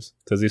powers?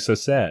 Because he's so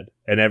sad.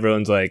 And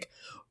everyone's like,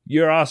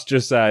 you're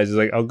ostracized. He's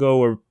like, I'll go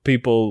where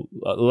people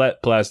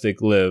let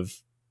plastic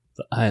live.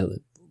 The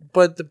island.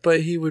 But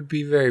he would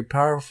be very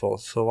powerful,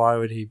 so why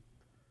would he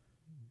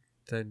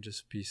then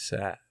just be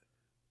sad?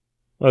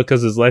 Well,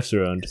 because his life's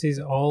ruined. 'Cause he's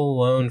all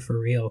alone for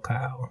real,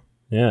 Kyle.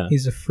 Yeah.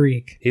 He's a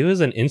freak. He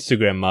was an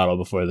Instagram model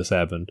before this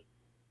happened.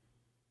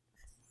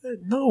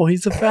 No,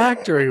 he's a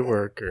factory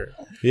worker.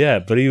 Yeah,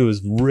 but he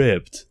was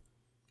ripped.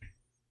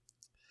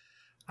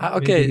 Maybe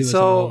Okay, he was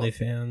so on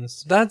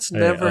OnlyFans. that's Hey,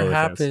 never OnlyFans.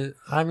 happened.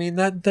 I mean,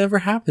 that never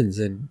happens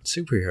in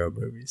superhero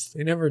movies.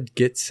 They never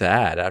get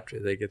sad after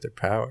they get their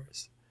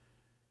powers.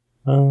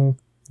 Oh,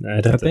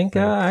 I think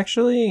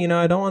actually,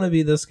 I don't want to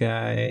be this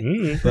guy,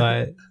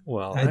 but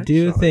Well, I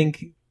do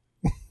think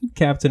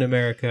Captain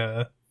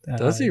America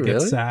Does he gets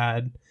really?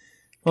 sad.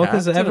 Well,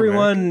 because Captain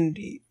everyone,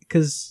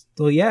 because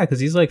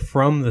he's like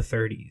from the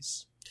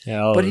 30s,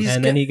 But he's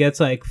and then he gets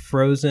like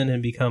frozen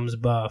and becomes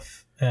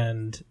buff,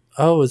 and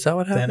Oh, is that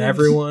what happened? then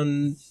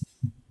everyone,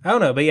 I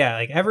don't know, but yeah,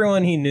 like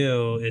everyone he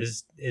knew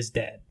is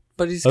dead.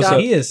 But he's Oh, got so-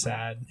 He is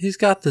sad. he's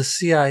got the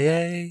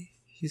CIA.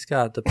 He's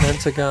got the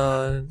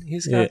Pentagon.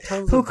 He's got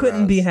tons Who of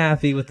couldn't be bros.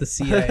 happy with the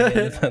CIA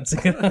and the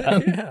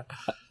Pentagon? Yeah.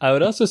 I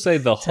would also say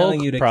the Telling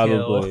Hulk you to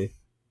probably.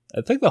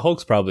 I think the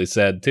Hulk's probably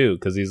sad too,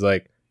 because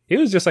he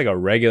was just like a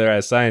regular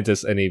ass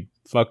scientist, and he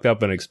fucked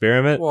up an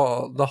experiment.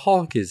 Well, the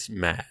Hulk is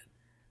mad.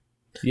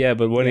 Yeah,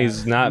 but when Yeah,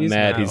 he's not he's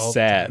mad, mad he's all the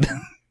sad.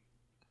 time.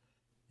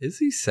 Is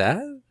he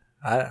sad?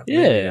 Yeah.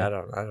 Maybe, I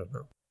don't know.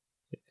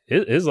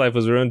 His life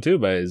was ruined too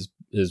by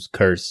his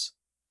curse.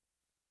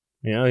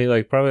 You know,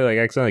 he probably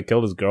accidentally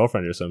killed his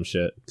girlfriend or some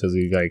shit because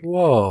he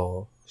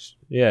Whoa.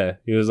 yeah,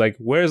 he was like,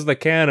 "Where's the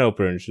can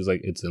opener?" And she's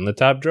like, "It's in the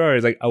top drawer."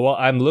 He's like, "Oh, well,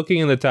 I'm looking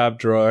in the top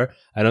drawer.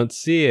 I don't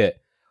see it.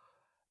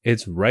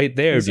 It's right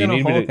there. He's Do you gonna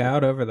need me Hulk to?"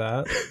 out over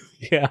that.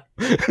 Yeah,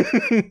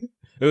 it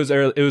was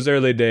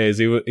early days.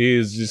 He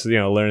was just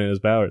learning his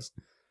powers.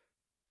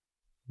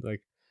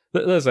 Like,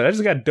 listen, I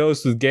just got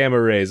dosed with gamma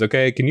rays.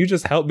 Okay, can you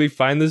just help me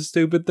find this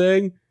stupid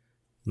thing?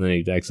 And then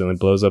he accidentally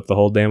blows up the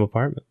whole damn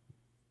apartment.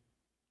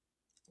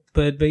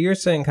 But you're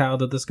saying, Kyle,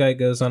 that this guy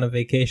goes on a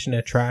vacation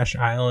at Trash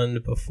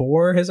Island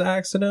before his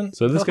accident?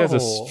 So this guy's a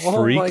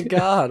freak. Oh my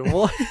god,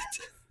 what?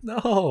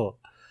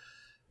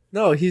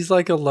 No, he's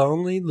like a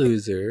lonely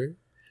loser.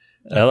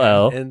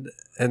 LL.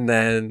 And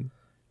then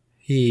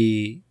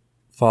he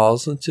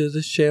falls into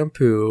the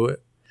shampoo,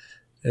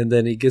 and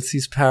then he gets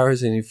these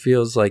powers and he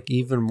feels like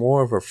even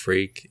more of a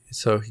freak,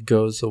 so he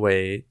goes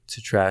away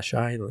to Trash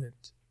Island.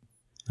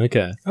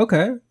 Okay.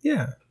 Okay,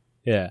 yeah.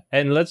 Yeah,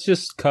 and let's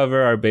just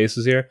cover our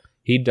bases here.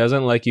 He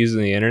doesn't like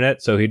using the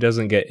internet, so he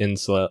doesn't get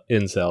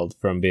incelled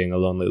from being a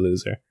lonely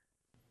loser.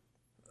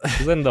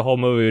 'Cause then the whole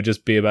movie would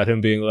just be about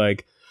him being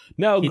like,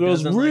 "Now He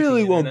girls doesn't like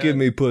really the won't internet. give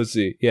me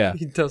pussy." Yeah.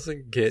 He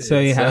doesn't get So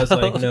he has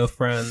incelled. no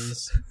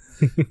friends.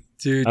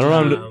 Dude, I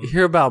don't did know. you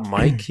hear about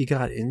Mike? He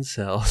got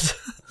incels.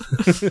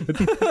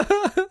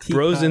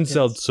 Bros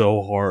incelled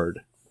so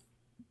hard.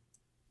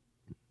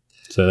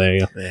 So there you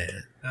go.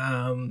 Man.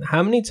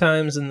 How many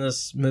times in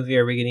this movie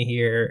are we going to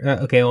hear?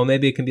 Okay, well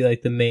maybe it can be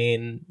like the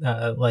main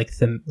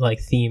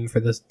theme for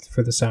the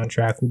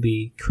soundtrack will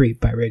be "Creep"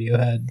 by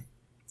Radiohead,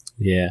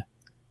 Yeah.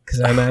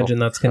 because I imagine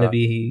that's going to God.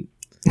 be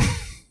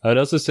I would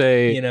also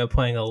say,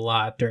 playing a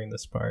lot during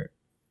this part.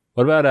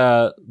 what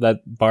about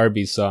that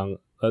Barbie song?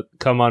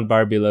 Come on,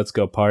 Barbie, let's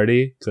go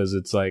party, because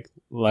it's like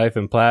life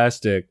in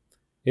plastic.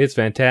 It's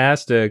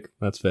fantastic.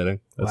 That's fitting.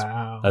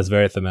 Wow. That's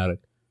very thematic.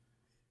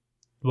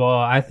 Well,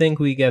 I think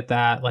we get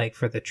that like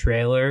for the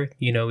trailer.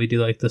 We do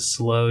like the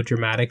slow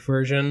dramatic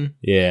version,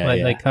 Yeah.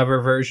 like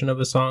cover version of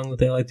a song that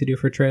they like to do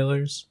for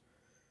trailers.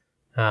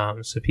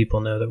 So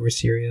people know that we're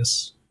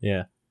serious.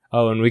 Yeah.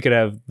 Oh, and we could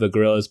have the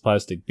Gorillaz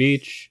Plastic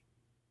Beach.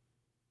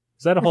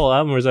 Is that a whole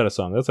album or is that a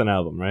song? That's an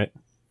album, right?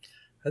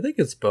 I think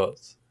it's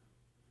both.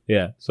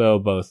 Yeah. So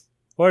both.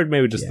 Or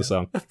maybe just Yeah. the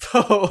song.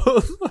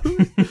 Both.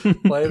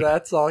 Play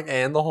that song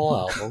and the whole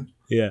album.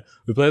 Yeah.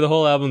 We play the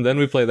whole album, then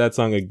we play that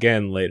song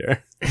again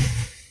later.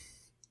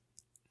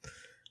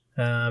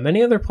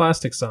 Any other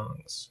Plastic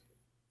songs?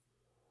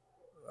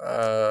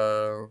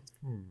 Uh,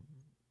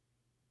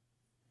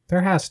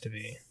 There has to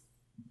be.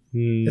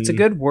 It's a Hmm.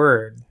 good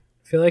word.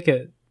 I feel like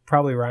it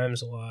probably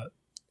rhymes a lot.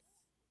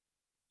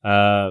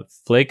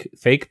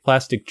 Fake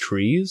Plastic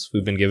Trees.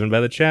 We've been given by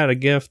the chat a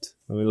gift.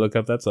 Let me look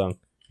up that song.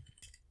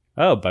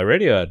 Oh, by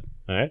Radiohead.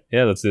 All right.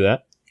 Yeah, let's do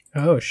that.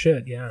 Oh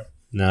shit! Yeah.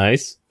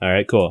 Nice. All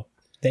right, cool.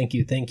 Thank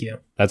you.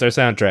 That's our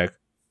soundtrack.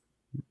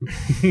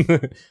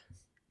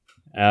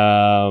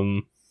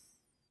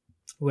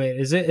 Wait,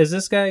 is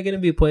this guy going to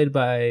be played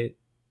by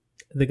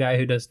the guy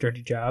who does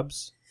Dirty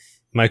Jobs?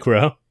 Mike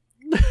Rowe.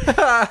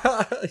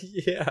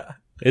 yeah.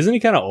 Isn't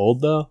he kind of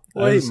old though?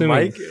 I'm Wait, assuming-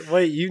 Mike.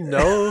 Wait, you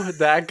know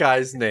that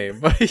guy's name,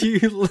 but you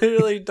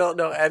literally don't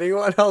know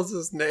anyone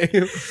else's name.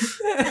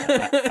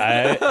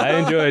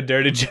 I enjoyed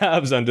Dirty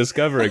Jobs on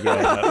Discovery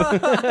growing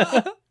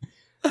up.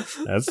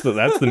 That's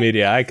the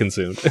media I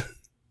consumed.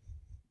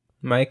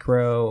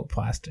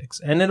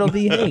 Microplastics, and it'll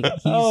be hey,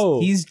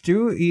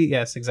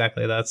 yes,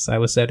 exactly. I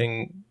was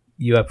setting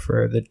you up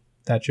for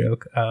that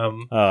joke. Oh,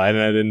 I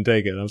didn't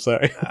take it. I'm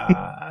sorry.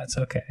 It's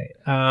okay.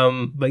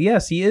 But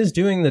yes, he is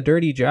doing the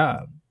dirty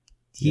job.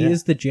 He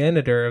is the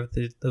janitor of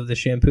the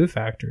shampoo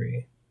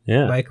factory.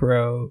 Yeah.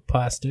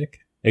 Microplastic.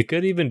 It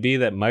could even be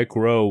that Mike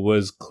Rowe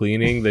was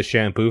cleaning the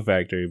shampoo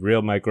factory,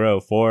 real Mike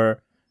Rowe,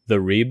 for the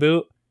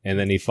reboot, and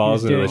then he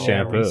falls into the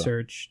shampoo.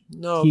 Research.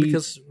 No, He-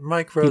 because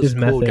Mike Rowe's does a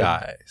cool method.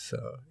 guy, so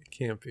it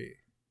can't be.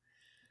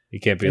 He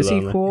can't be Is he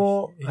lonely.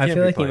 cool? He I can't feel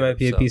be like he playing might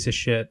be a himself. piece of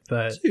shit,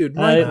 but Dude,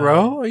 Mike I-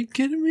 Rowe? Are you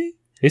kidding me?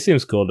 He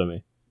seems cool to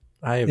me.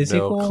 I have is he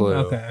no cool? clue.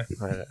 Okay,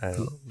 I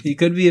don't. he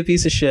could be a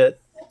piece of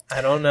shit.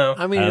 I don't know.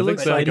 I mean, I he don't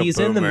looks think so. like But a he's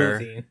boomer. in the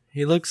movie.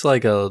 He looks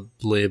like a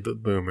lib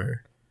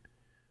boomer.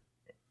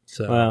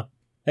 So Well,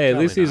 hey, at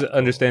Probably least he's not cool.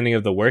 understing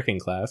of the working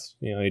class.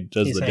 He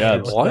does He's the hanging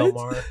out jobs. with What? Bill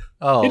Maher.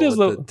 oh, he does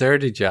with the the-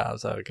 dirty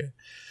jobs. Okay.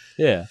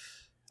 Yeah.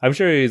 I'm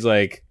sure he's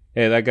like,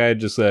 hey, that guy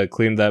just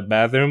cleaned that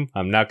bathroom.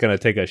 I'm not going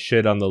to take a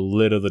shit on the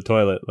lid of the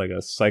toilet like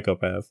a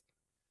psychopath.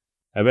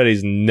 I bet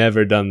he's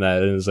never done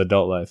that in his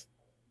adult life.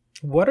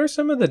 What are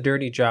some of the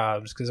dirty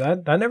jobs? Because I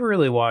never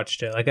really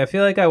watched it. Like, I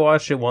feel like I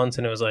watched it once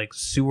and it was like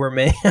Sewer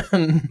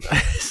Man.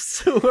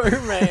 Sewer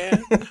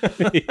Man.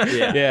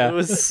 Yeah. It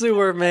was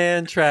Sewer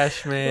Man,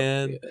 Trash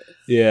Man.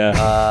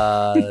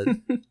 Yeah.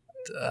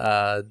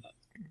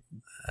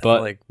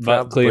 Butt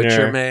cleaner.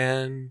 Butcher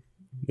Man.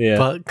 Yeah.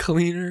 Butt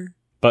cleaner.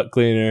 Butt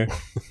cleaner.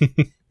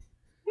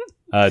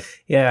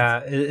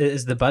 Yeah,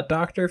 is the butt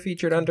doctor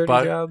featured on Dirty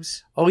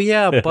Jobs? Oh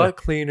yeah, butt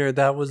cleaner.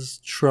 That was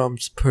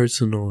Trump's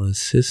personal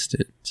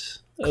assistant.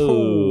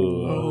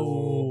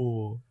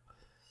 Oh.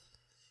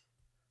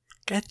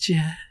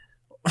 Gotcha.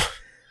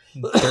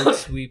 Dirt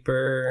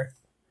sweeper.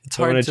 It's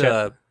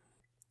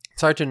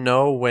hard to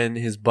know when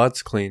his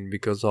butt's clean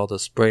because all the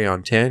spray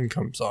on tan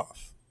comes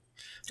off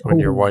when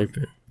you're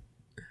wiping.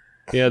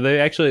 Yeah,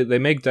 they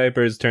make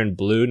diapers turn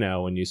blue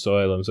now when you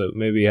soil them, so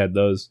maybe he had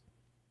those.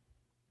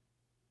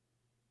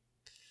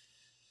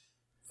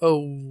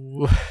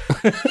 Oh.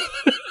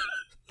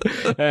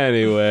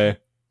 Anyway,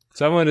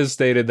 someone has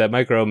stated that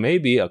Micro may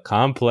be a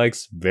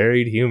complex,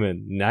 varied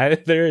human,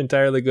 neither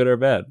entirely good or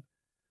bad,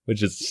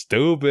 which is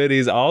stupid.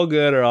 He's all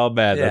good or all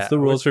bad. Yeah, that's the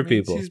rules for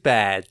people. He's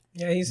bad.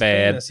 Yeah, he's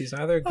Bad. famous. He's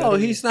either good Oh, or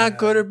he's not bad.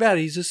 good or bad.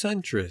 He's a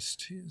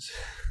centrist.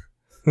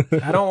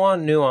 I don't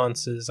want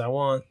nuances.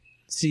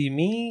 See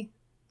me,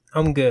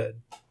 I'm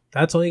good.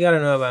 That's all you got to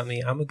know about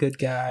me. I'm a good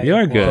guy. You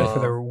are good. I play for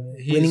the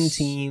winning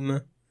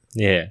team.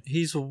 Yeah.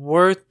 He's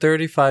worth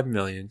 $35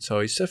 million, so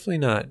he's definitely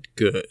not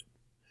good.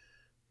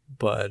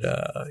 But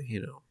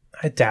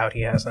I doubt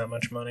he has that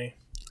much money.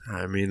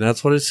 I mean,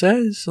 that's what it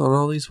says on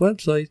all these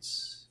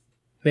websites.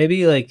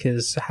 Maybe like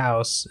his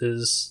house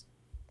is.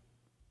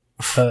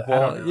 I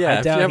don't know. Yeah, I if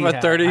you doubt have he a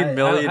 $30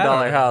 million I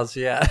don't know. house,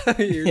 yeah,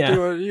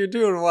 you're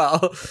doing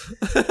well.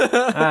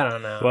 I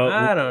don't know. Well,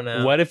 I don't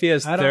know. What if he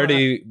has I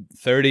don't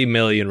 30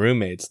 million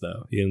roommates,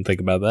 though? You didn't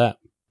think about that.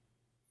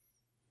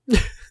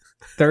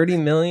 30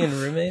 million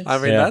roommates? I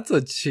mean, Yeah. that's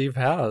a cheap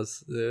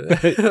house.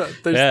 There's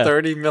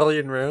 30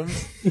 million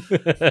rooms.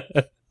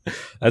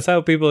 That's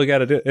how people got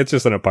to do it. It's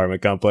just an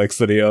apartment complex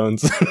that he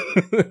owns.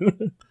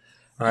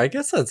 Or I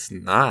guess that's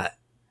not.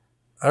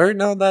 Or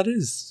no, that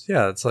is.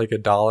 Yeah, it's like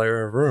 $1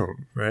 a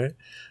room, right?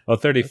 Well,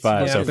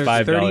 35, Yeah, so there's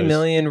 $5. 30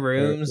 million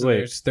rooms. Wait. And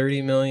there's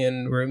 30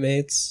 million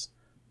roommates.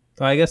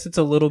 So I guess it's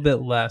a little bit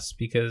less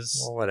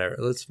because Well, whatever.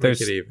 Let's make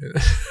There's- it even.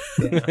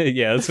 yeah.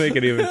 Yeah, let's make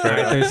it even All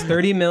right, further. there's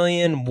 30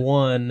 million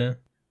one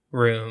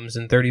rooms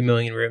and 30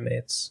 million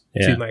roommates.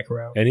 Yeah. 2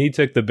 micro. And he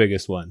took the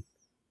biggest one.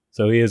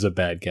 So he is a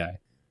bad guy.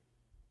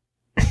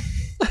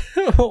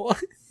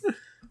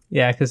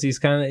 Yeah, because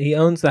he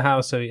owns the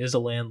house, so he is a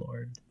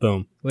landlord,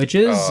 Boom. which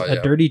is Oh, a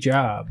yeah. dirty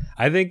job.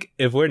 I think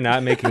if we're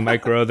not making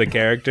Micro the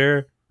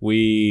character,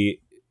 we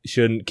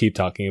shouldn't keep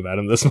talking about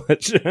him this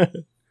much.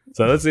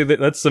 So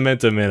let's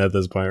cement him in at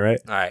this point, right?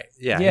 All right.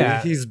 Yeah.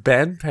 Yeah. He's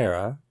Ben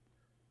Para.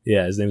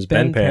 Yeah, his name's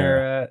Ben Para.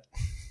 Parrott.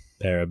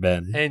 Para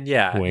Ben. And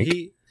yeah, Wink.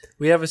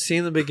 we have a scene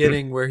in the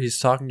beginning where he's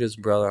talking to his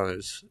brother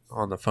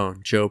on the phone,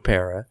 Joe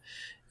Para.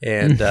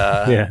 And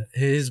Yeah.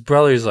 his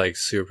brother's like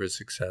super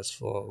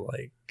successful,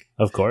 like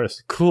Of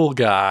course. cool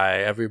guy.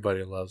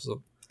 Everybody loves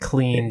him.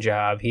 Clean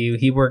job.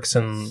 He works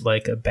in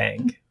like a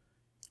bank.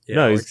 Yeah,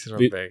 No, works in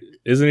a bank.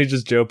 Isn't he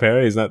just Joe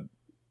Para? He's not.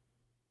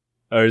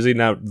 Or is he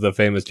not the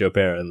famous Joe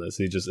Para in this?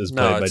 He just is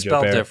played No, by it's Joe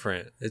spelled Para.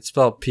 different. It's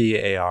spelled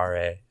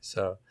Para.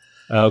 So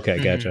Oh,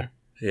 okay, gotcha.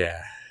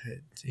 yeah,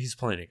 he's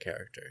playing a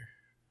character.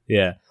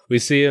 Yeah, we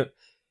see him.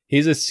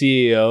 He's a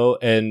CEO,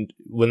 and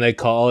when they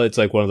call, it's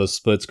like one of those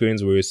split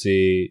screens where we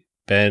see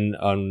Ben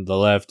on the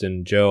left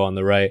and Joe on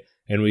the right,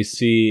 and we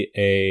see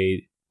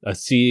a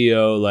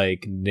CEO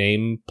like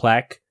name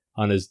plaque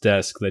on his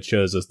desk that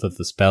shows us that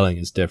the spelling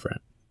is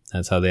different.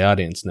 That's how the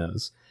audience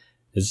knows.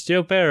 It's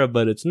Joe Para,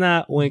 but it's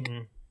not. Wink.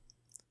 Mhm.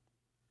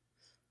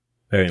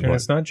 Very And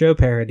important. it's not Joe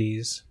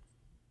Paradis.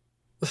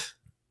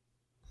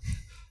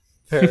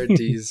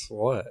 Paradis,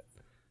 what?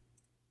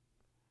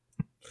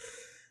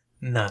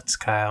 Nuts,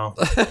 Kyle.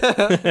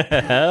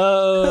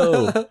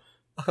 Oh,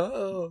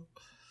 Oh.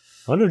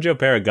 I wonder if Joe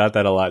Para got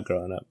that a lot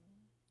growing up.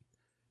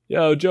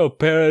 Yo, Joe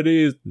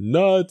Parady's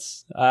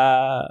nuts.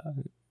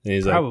 And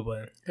he's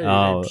Probably. Hey,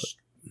 Oh.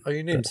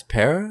 your name's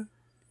Para?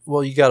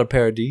 Well, you got a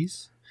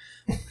Paradis?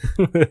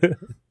 like,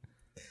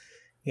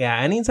 Yeah,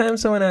 anytime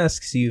someone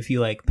asks you if you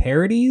like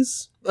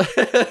parodies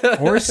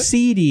or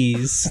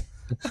CDs,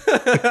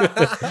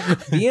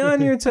 be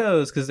on your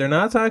toes because they're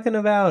not talking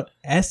about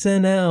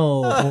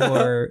SNL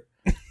or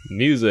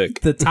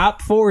music. the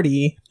top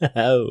 40.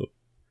 Oh.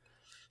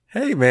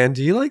 Hey, man,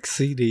 do you like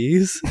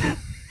CDs?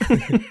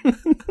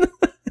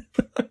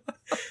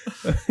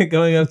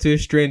 Going up to a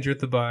stranger at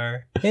the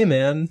bar. Hey,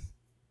 man,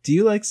 do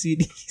you like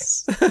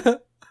CDs?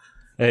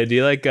 Hey, do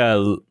you like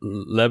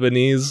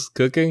Lebanese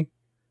cooking?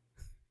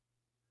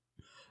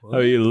 Oh,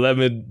 you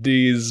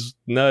Lebanese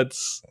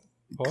nuts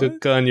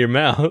cook on your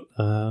mouth?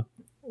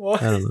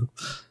 What? I don't know.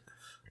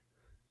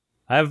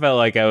 I felt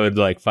like I would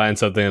like find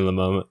something in the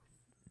moment.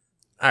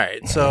 All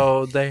right,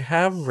 so they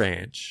have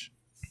ranch.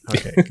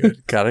 Okay,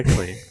 good. Got it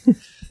clean.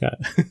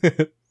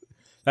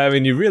 I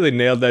mean, you really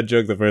nailed that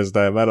joke the first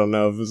time. I don't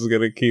know if this is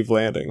gonna keep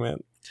landing,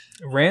 man.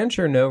 Ranch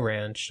or no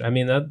ranch? I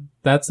mean,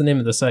 that's the name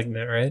of the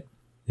segment, right?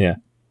 Yeah.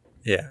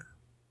 It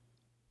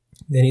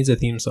needs a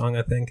theme song,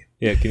 I think.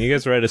 Yeah, can you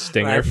guys write a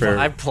stinger for...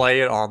 I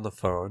play it on the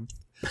phone.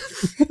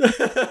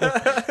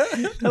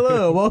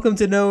 Hello, welcome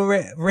to No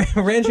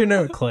Ranch or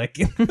No Click.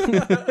 It's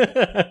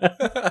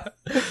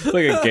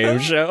like a game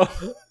show.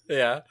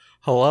 Yeah.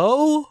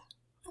 Hello?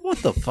 What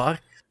the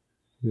fuck?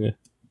 Yeah.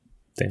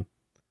 Damn.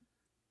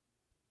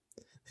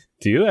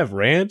 Do you have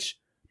ranch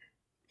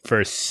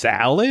for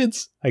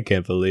salads? I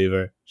can't believe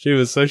her. She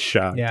was so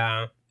shocked.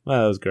 Yeah.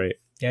 Wow, that was great.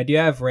 Yeah, do you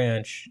have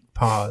ranch?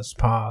 Pause.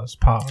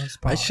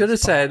 I should have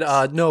said,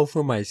 no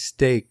for my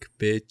steak,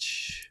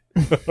 bitch.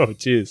 Oh,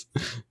 jeez.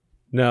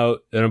 No,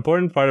 an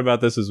important part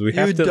about this is we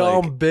have to,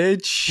 dumb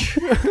bitch.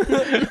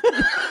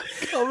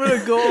 I'm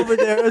gonna go over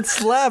there and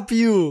slap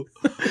you.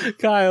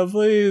 Kyle,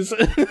 please.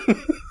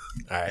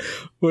 Alright.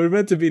 We're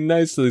meant to be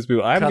nice to these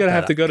people. I'm going to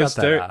have to go to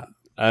start.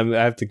 I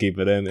have to keep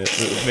it in.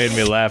 It made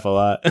me laugh a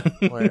lot.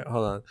 Wait,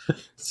 hold on.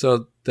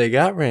 So they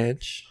got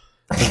ranch.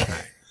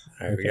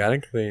 Alright, we got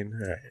it clean.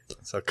 Alright.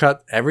 So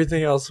cut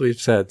everything else we've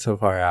said so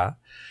far out.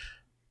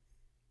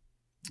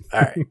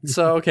 Alright.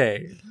 So,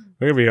 okay.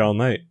 We're going to be here all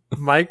night.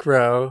 Mike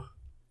Rowe,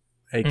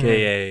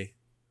 a.k.a.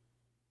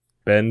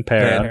 Ben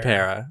Para. Ben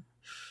Para.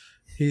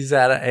 He's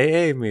at an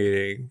AA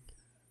meeting.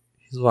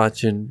 He's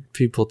watching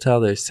people tell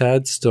their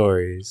sad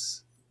stories.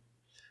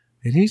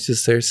 And he's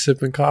just there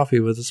sipping coffee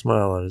with a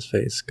smile on his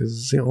face because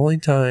it's the only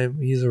time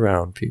he's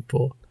around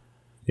people.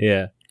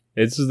 Yeah.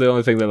 It's just the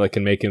only thing that like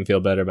can make him feel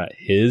better about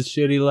his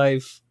shitty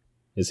life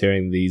is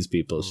hearing these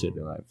people's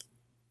shitty life.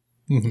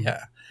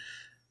 Yeah.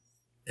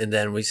 And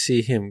then we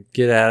see him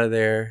get out of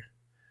there,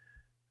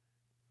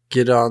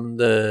 get on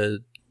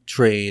the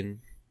train,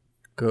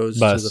 goes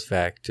to the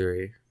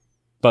factory.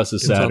 Bus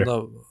is sadder.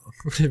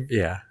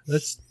 Yeah,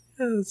 that's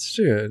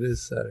true. It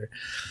is sadder.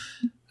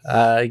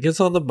 He gets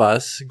on the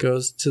bus,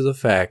 goes to the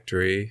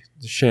factory,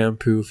 the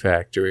shampoo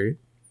factory.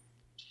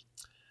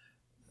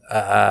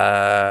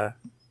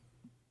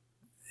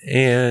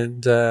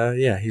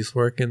 He's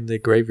working the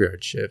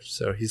graveyard shift,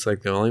 so he's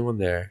like the only one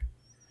there.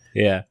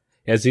 Yeah.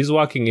 As he's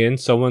walking in,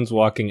 someone's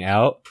walking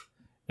out,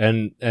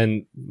 and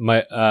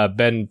my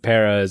Ben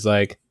Para is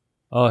like,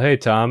 "Oh, hey,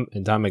 Tom,"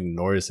 and Tom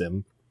ignores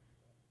him.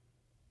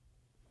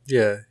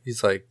 Yeah,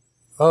 he's like,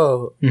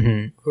 "Oh,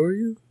 who are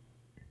you?"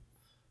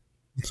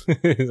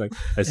 He's like,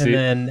 "I see."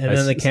 And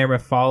then the camera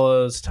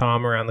follows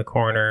Tom around the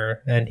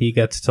corner, and he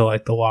gets to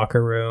like the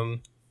locker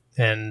room,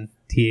 and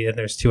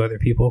there's two other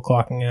people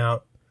clocking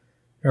out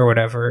or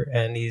whatever,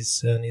 and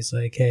he's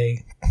like,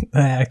 "Hey,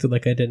 I acted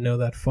like I didn't know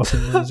that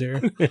fucking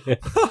loser."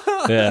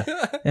 Yeah.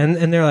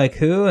 And they're like,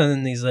 "Who?" And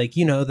then he's like,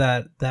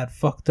 that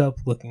fucked up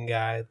looking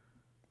guy.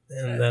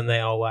 And then they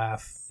all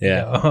laugh.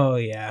 Yeah. Go, oh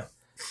yeah.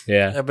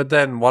 Yeah. Yeah, but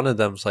then one of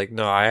them's like,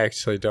 "No, I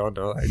actually don't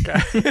know that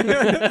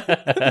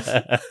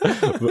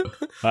guy."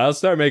 I'll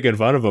start making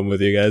fun of him with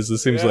you guys.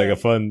 This seems like a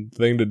fun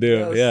thing to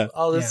do. Yeah.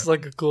 Oh, this is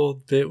like a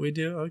cool bit we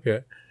do?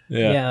 Okay.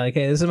 Yeah, like,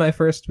 hey, this is my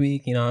first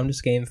week. I'm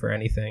just game for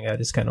anything. I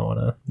just kind of want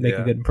to make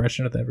a good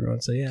impression with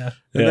everyone. So, yeah.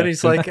 And then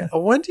he's like,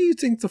 when do you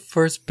think the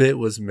first bit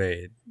was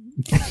made?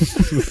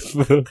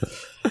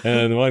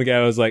 And one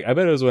guy was like, I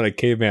bet it was when a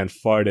caveman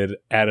farted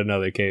at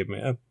another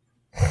caveman.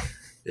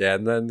 Yeah,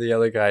 and then the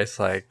other guy's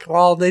like,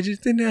 well, they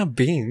just didn't have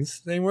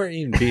beans. They weren't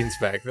eating beans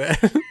back then.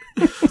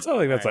 It's not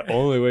like that's the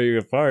only way you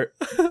can fart.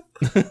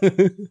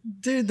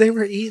 Dude, they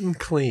were eating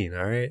clean,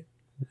 all right?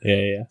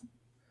 Yeah.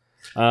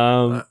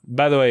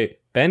 By the way,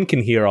 Ben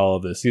can hear all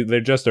of this. They're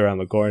just around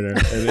the corner,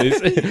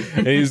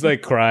 and he's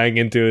like crying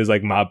into his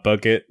like mop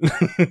bucket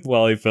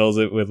while he fills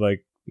it with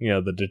like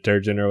the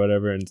detergent or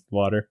whatever and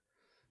water.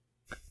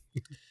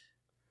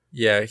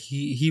 Yeah,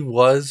 he's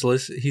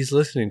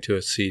listening to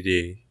a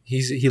CD.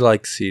 He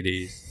likes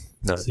CDs.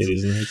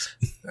 CDs nuts.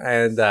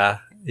 And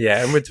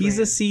in between, he's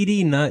a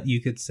CD nut,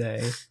 you could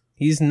say.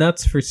 He's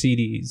nuts for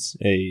CDs.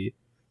 Hey.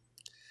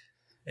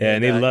 Yeah,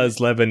 and he loves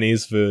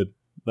Lebanese food.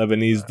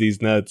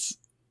 These nuts.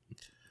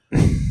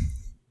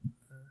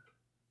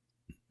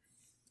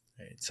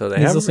 So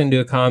he's listening to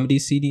a comedy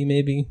CD,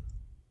 maybe.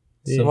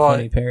 Some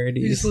funny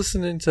parodies. He's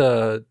listening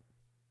to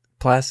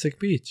Plastic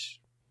Beach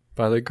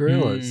by the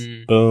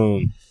Gorillaz.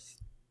 Boom.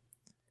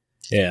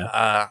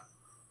 Yeah.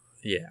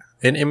 Yeah.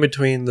 And in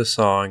between the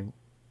song,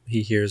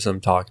 he hears them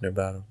talking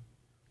about him.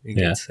 He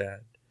gets sad.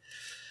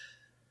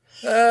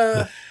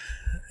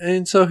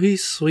 And so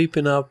he's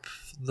sweeping up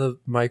the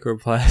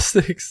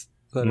microplastics.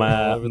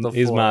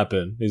 He's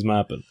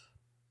mopping.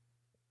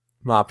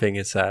 Mopping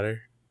is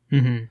sadder.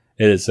 Mm-hmm.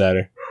 It is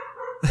sadder.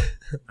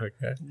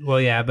 Okay. Well,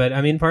 yeah, but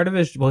I mean, part of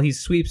it. He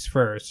sweeps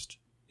first,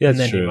 and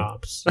then true. he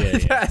mops.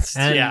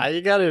 Yeah,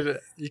 you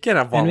can't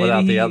have one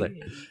without the other.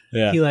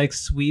 Yeah. He like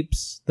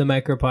sweeps the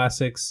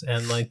microplastics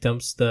and like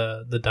dumps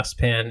the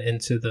dustpan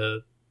into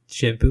the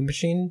shampoo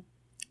machine.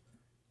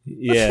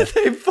 Yeah,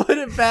 they put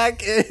it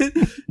back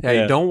in.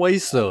 Hey, don't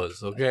waste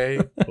those,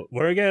 okay?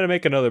 We're gonna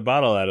make another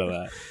bottle out of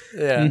that.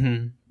 Yeah.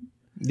 Mm-hmm.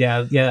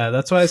 Yeah,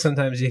 that's why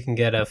sometimes you can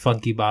get a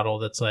funky bottle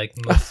that's like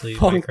mostly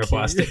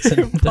microplastics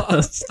and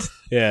dust.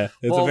 Yeah,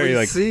 it's a very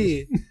like.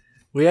 See,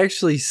 We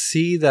actually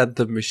see that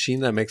the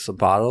machine that makes the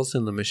bottles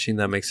and the machine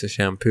that makes the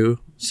shampoo,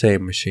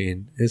 same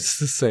machine. It's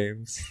the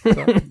same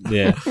stuff.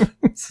 Yeah.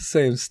 It's the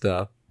same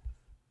stuff.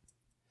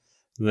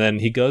 Then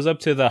he goes up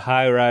to the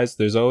high rise.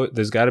 There's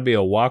got to be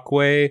a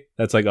walkway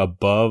that's like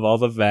above all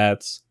the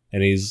vats,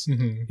 and he's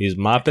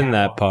mopping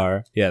that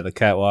part. Yeah, the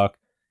catwalk.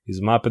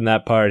 He's mopping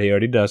that part. He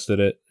already dusted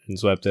it and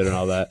swept it and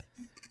all that.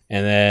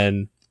 And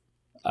then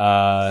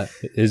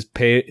his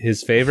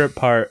favorite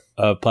part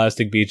of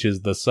Plastic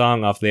Beaches, the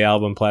song off the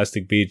album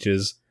Plastic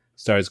Beaches,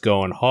 starts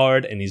going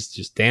hard, and he's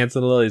just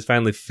dancing a little. He's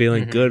finally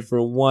feeling good for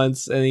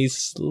once, and he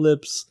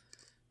slips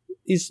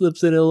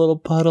in a little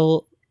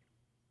puddle,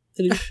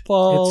 and he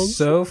falls. It's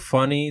so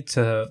funny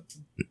to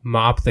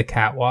mop the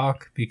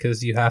catwalk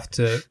because you have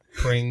to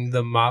bring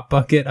the mop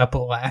bucket up a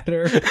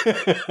ladder.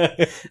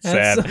 At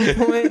some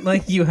point,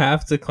 like, you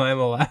have to climb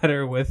a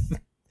ladder with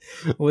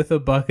a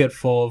bucket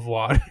full of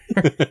water.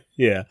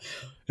 Yeah,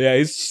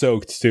 he's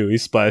soaked too. He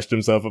splashed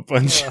himself a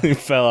bunch. He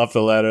fell off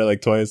the ladder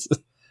like twice.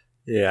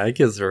 Yeah, it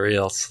gets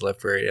real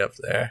slippery up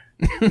there.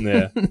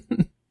 Yeah,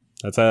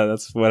 that's how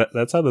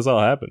this all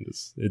happened.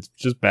 It's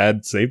just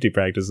bad safety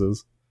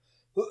practices.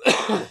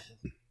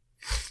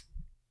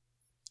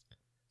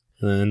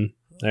 And then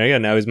there you go.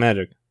 Now he's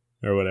magic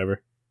or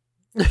whatever.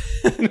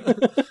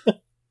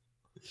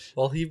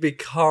 Well, he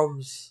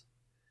becomes.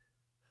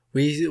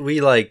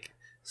 We like.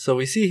 So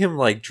we see him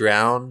like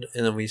drowned,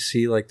 and then we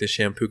see like the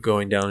shampoo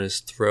going down his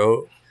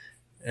throat,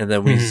 and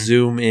then we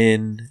zoom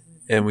in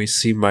and we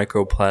see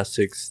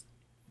microplastics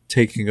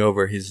taking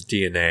over his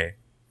DNA.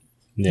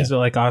 Yeah. Is it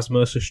like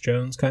Osmosis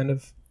Jones kind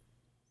of?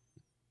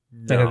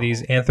 No. Like, are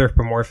these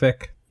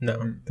anthropomorphic?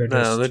 No, they're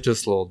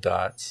just little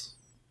dots.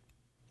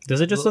 Does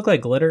it just look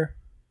like glitter?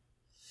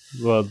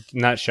 Well,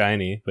 not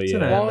shiny, but yeah.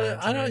 Well,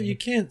 I don't. You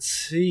can't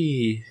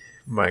see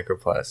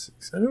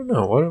microplastics. I don't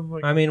know what am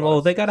I. I mean,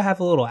 well, they got to have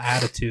a little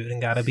attitude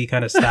and got to be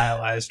kind of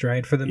stylized,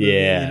 right, for the movie.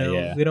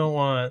 Yeah. We don't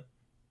want.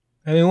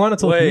 I mean, we want it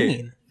to look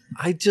mean.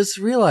 I just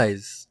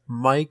realized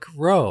Mike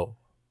Rowe.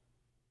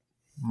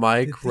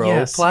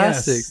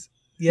 Microplastics.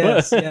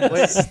 Yes.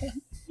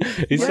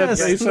 He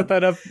set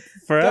that up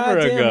forever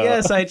ago.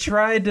 Yes, I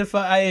tried to.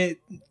 I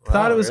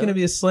thought it was going to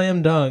be a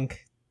slam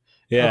dunk.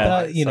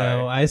 Yeah,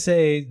 I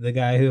say the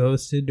guy who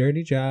hosted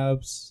Dirty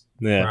Jobs.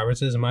 Yeah. Robert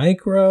says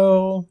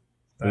micro.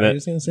 I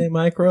was going to say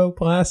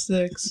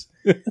microplastics.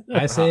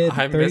 I say it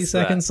 30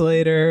 seconds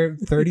later,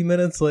 30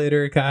 minutes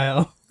later,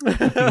 Kyle.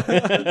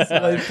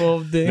 Light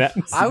bulb dings.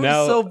 I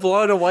was so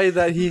blown away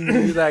that he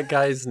knew that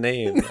guy's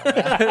name.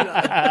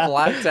 I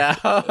blacked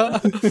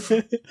out.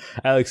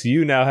 Alex,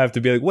 you now have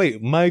to be like,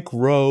 wait,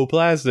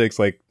 microplastics,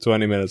 like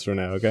 20 minutes from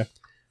now, okay?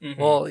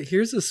 Mm-hmm. Well,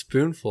 here's a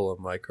spoonful of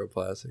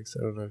microplastics.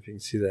 I don't know if you can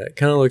see that. It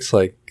kind of looks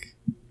like...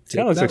 It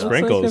kind of looks like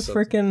sprinkles. Like a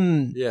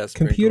freaking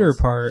computer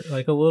part,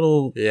 like a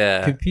little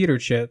computer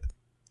chip.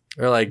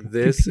 Or like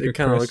this, it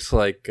kind of looks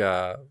like...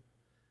 it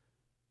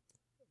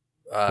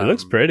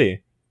looks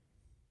pretty.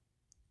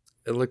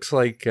 It looks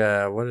like,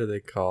 what are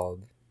they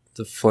called?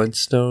 The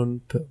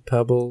Flintstone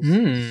pebbles?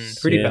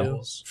 Fruity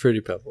Pebbles.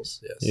 Fruity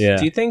Pebbles, yes. Yeah.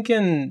 Do you think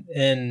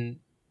in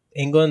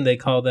England they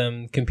call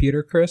them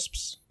computer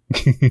crisps?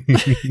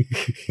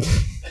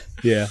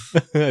 Yeah,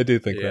 I do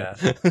think that.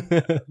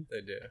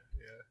 They do.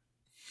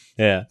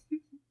 Yeah.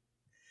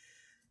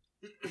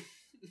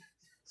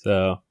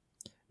 So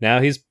now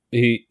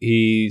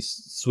he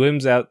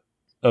swims out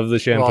of the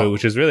shampoo,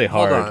 which is really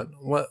hard. Hold on.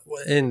 What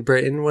in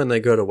Britain when they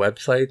go to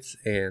websites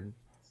and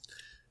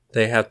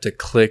they have to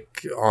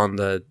click on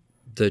the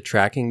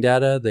tracking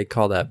data, they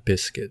call that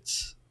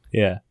biscuits.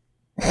 Yeah.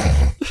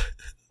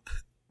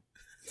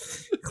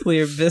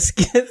 Clear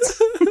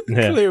biscuits.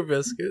 Yeah. Clear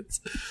biscuits.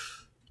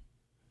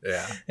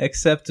 Yeah.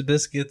 Accept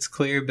biscuits,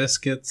 clear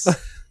biscuits.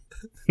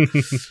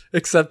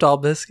 Accept all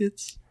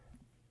biscuits?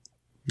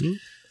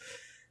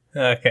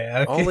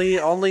 Okay.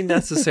 Only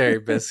necessary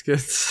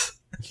biscuits.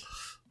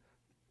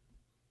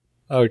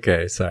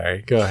 Okay,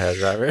 sorry. Go ahead,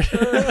 Robert.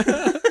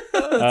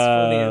 That's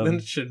funnier than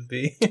it should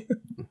be.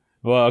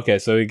 Well, okay,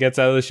 so he gets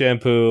out of the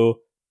shampoo.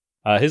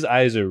 His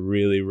eyes are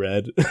really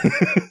red.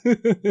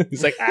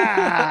 He's like,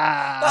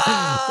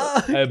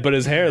 but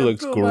his hair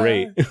looks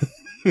great.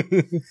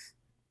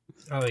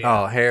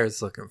 Oh,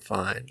 hair's looking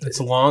fine. It's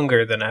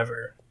longer than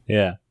ever.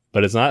 Yeah,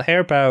 but it's not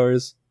hair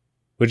powers,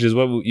 which is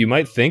what you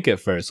might think at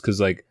first, because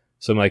like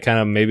some like kind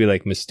of maybe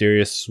like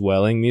mysterious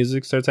swelling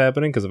music starts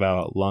happening because of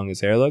how long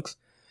his hair looks,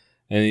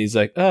 and he's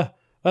like, and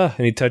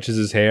he touches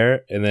his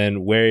hair, and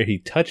then where he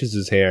touches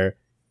his hair,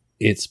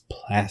 it's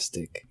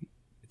plastic.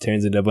 It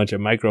turns into a bunch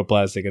of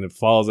microplastic, and it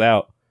falls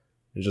out.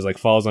 It just like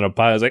falls on a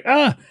pile. It's like,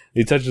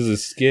 he touches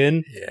his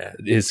skin. Yeah,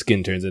 his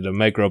skin turns into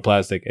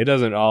microplastic. It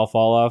doesn't all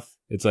fall off.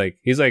 It's like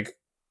he's like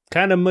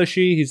kind of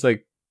mushy. He's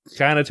like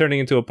kind of turning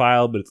into a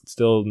pile, but it's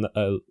still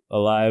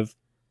alive.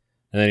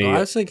 And then I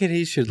was thinking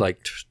he should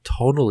like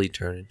totally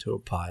turn into a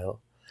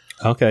pile.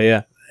 Okay,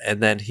 yeah.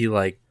 And then he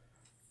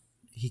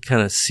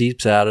kind of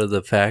seeps out of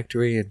the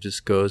factory and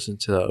just goes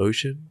into the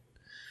ocean.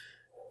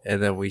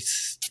 And then we...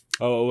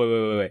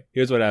 wait.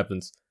 Here's what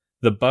happens.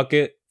 The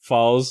bucket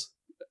falls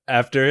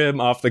after him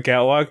off the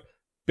catwalk.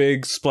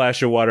 big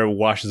splash of water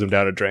washes him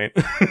down a drain.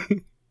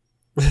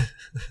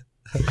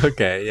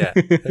 Okay, yeah.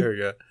 There we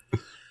go.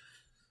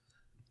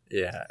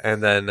 Yeah,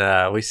 and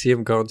then we see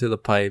him going through the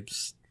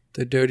pipes.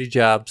 The Dirty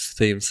Jobs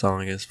theme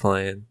song is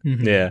playing.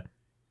 Mhm. Yeah.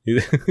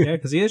 Yeah,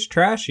 because he is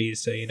trashy,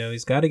 so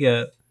he's got to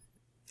get.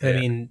 I Yeah.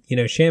 mean,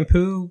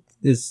 shampoo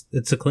it's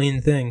a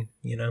clean thing.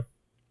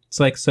 It's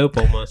like soap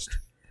almost.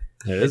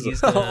 It is. He's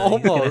gonna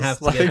Almost, have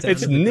to like- get down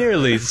It's to the-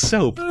 nearly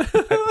soap.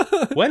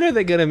 When are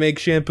they going to make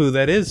shampoo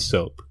that is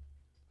soap?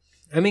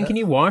 I mean, can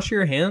you wash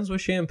your hands with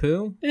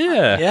shampoo?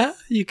 Yeah, Yeah,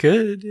 you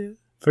could. Yeah.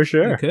 for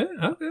sure. You could.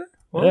 Okay.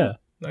 Well, Yeah.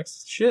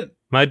 That's shit.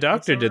 My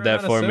doctor Next did time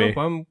that we're out for of me. soap,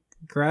 I'm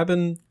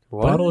grabbing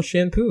What? bottle of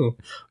shampoo.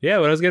 Yeah,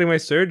 when I was getting my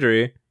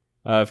surgery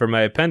for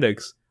my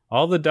appendix,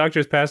 all the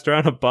doctors passed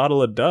around a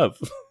bottle of Dove.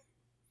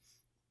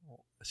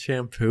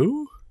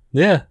 Shampoo?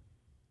 Yeah.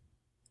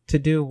 To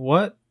do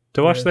what?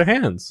 To wash Yeah. their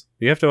hands.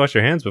 You have to wash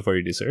your hands before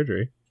you do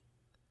surgery.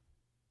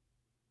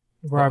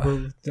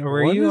 Robert,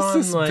 were What you is on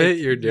this like? bit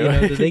you're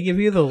doing? Did they give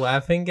you the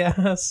laughing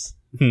gas?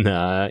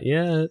 Not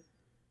yet.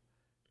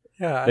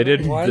 Yeah. They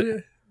did- Why They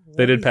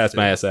what did is pass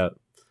my this? ass out.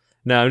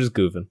 No, I'm just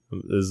goofing.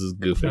 This is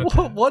goofing.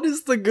 Okay. What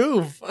is the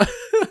goof?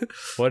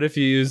 What if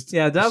you used...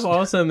 Yeah, Dove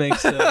also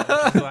makes it.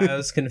 That's why I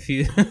was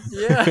confused.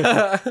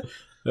 Yeah.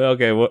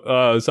 Okay,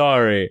 oh,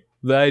 sorry.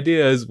 The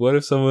idea is, what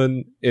if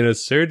someone in a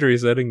surgery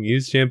setting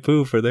used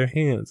shampoo for their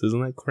hands?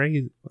 Isn't that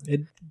crazy?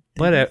 It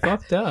Whatever.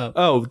 fucked up.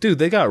 Oh, dude,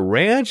 they got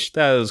ranch?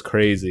 That was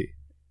crazy.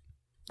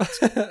 All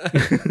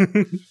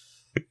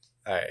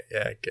right.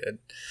 Yeah. Good.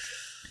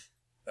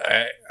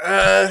 All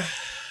right.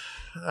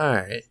 All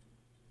right.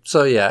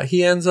 So yeah,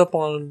 he ends up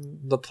on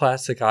the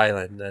plastic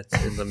island that's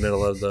in the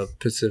middle of the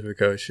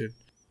Pacific Ocean.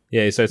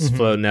 Yeah, he starts Mhm.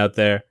 floating out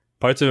there.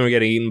 Parts of him are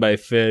getting eaten by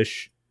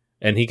fish,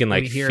 and he can We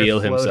like hear feel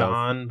Float himself.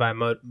 On by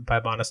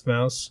Modest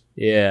Mouse.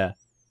 Yeah.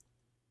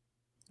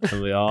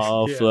 And we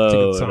all Yeah, It's a float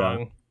good on.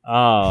 song.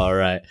 All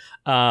right.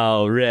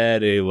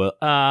 Already we'll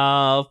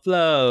all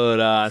float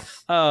on.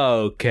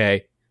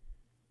 Okay.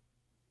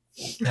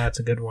 That's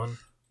a good one.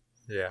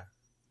 Yeah.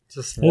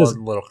 Just It is-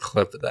 one little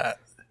clip of that.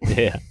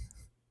 Yeah.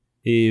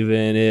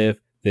 Even if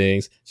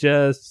things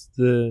just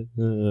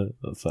oh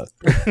fuck.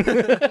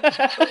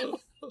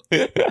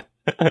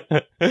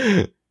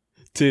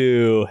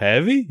 Too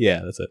heavy?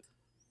 Yeah, that's it.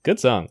 Good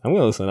song. I'm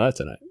gonna listen to that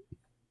tonight.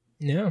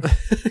 Yeah.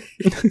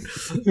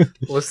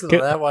 Listen to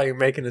that while you're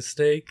making a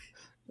steak.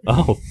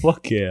 Oh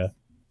fuck yeah.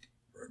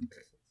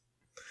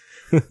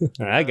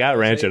 I got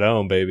ranch at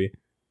home, baby.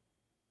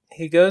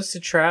 He goes to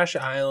Trash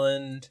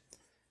Island.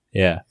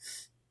 Yeah.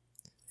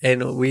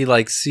 And we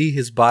like see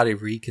his body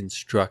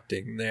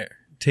reconstructing there.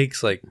 It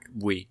takes like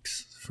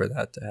weeks for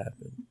that to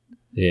happen.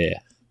 Yeah.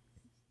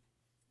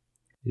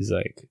 He's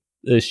like,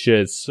 this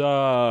shit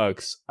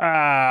sucks.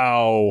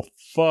 Ow.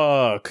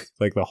 Fuck.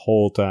 Like the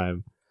whole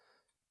time.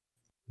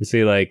 We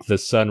see like the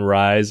sun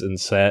rise and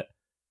set,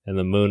 and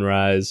the moon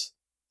rise,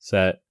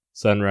 set,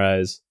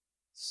 sunrise,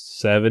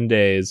 7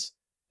 days.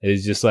 And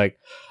he's just like,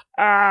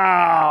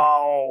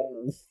 ow.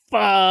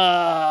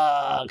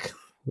 Fuck.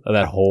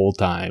 That whole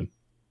time.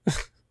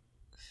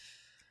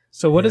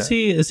 So what Yeah. is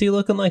he? Is he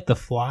looking like the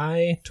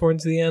Fly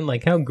towards the end?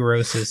 Like how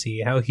gross is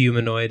he? How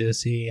humanoid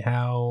is he?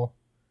 How?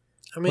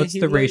 I mean, What's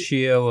the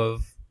ratio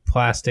of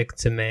plastic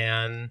to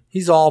man?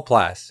 He's all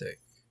plastic.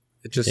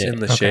 It's just Yeah. in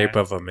the Okay. shape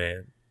of a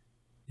man.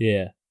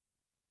 Yeah.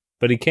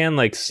 But he can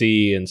like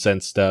see and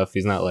sense stuff.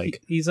 He's not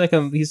like He's like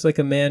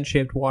a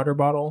man-shaped water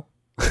bottle.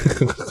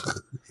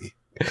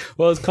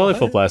 well, it's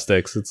colorful What?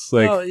 plastics. It's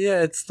like Oh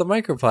yeah, it's the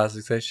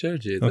microplastics I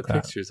showed you the Okay.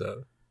 pictures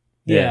of.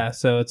 Yeah. Yeah.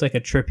 So it's like a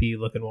trippy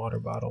looking water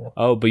bottle.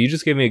 oh, but you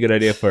just gave me a good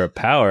idea for a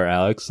power,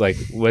 Alex. Like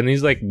when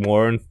he's like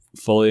more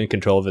fully in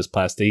control of his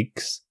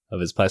plastiques, of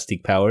his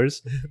plastic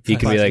powers, he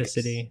can be like,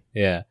 Plasticity.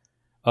 yeah.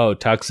 Oh,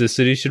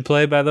 toxicity should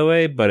play, by the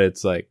way, but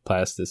it's like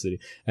plasticity.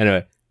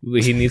 Anyway,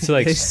 he needs to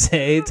like. They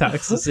say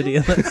toxicity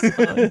in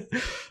that song.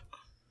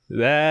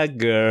 That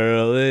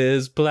girl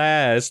is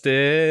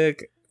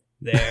plastic.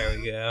 There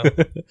we go.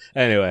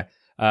 Anyway,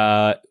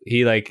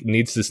 he like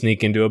needs to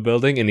sneak into a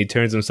building, and he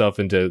turns himself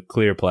into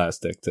clear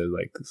plastic to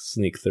like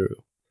sneak through.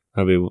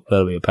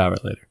 That'll be a power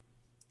later.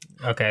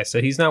 Okay,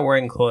 so he's not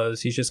wearing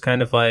clothes. He's just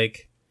kind of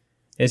like,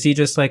 is he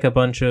just like a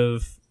bunch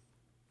of,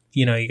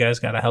 you guys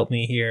got to help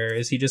me here.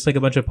 Is he just like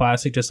a bunch of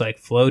plastic just like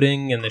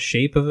floating in the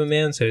shape of a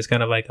man? So he's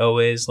kind of like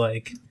always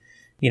like,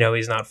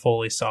 he's not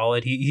fully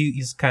solid.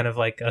 He's kind of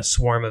like a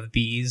swarm of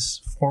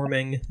bees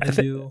forming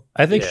into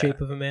I think the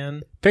shape of a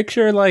man.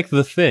 picture like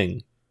the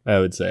Thing. I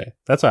would say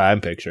that's why I'm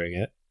picturing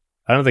it.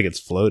 I don't think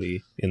it's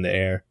floaty in the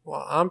air.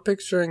 Well, I'm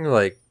picturing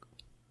like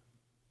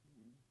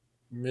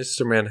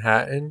Mr.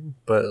 Manhattan,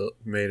 but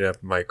made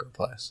of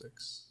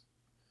microplastics.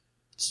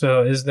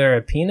 So is there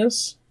a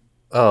penis?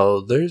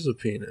 Oh, there's a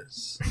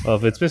penis. Well,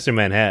 if it's Mr.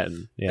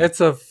 Manhattan, yeah. It's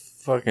a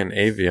fucking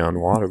Avion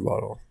water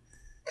bottle.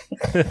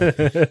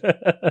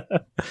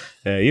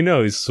 Yeah,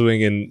 he's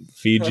swinging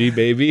Fiji,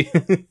 baby.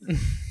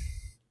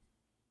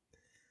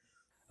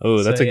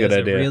 Oh, that's So a he good has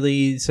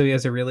idea. So he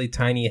has a really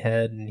tiny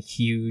head and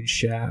huge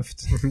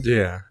shaft.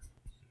 Yeah.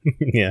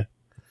 Yeah.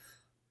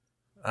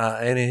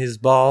 And his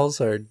balls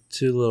are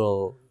 2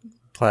 little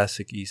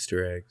plastic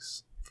Easter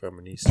eggs from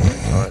an Easter egg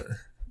hunt.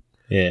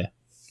 Yeah.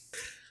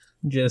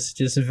 Just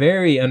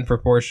very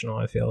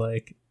unproportional, I feel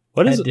like.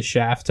 What is Head to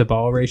shaft to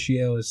ball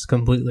ratio is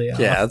completely off.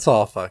 Yeah, it's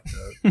all fucked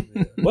up.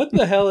 Yeah. What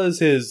the hell is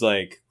his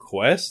like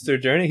quest or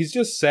journey? He's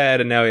just sad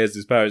and now he has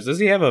these powers. Does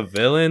he have a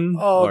villain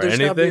or there's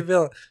gotta be a anything?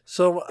 villain.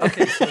 So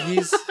okay, so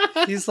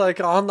he's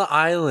like on the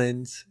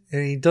island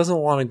and he doesn't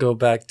want to go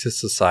back to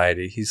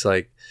society. He's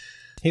like,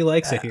 He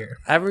likes it here.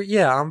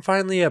 I'm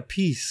finally at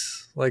peace.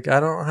 Like I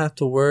don't have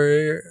to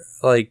worry.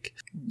 Like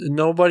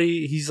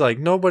nobody. He's like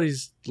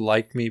nobody's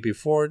liked me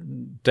before.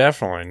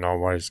 Definitely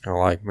nobody's gonna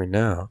like me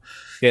now.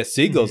 Yeah,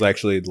 seagulls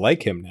actually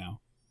like him now.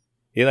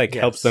 He like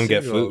helps them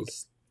get food.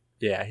 Seagulls-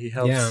 Yeah, he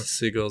helps Yeah.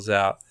 seagulls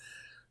out.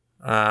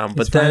 But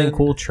But finding then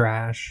cool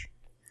trash.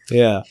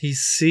 Yeah. he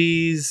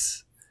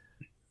sees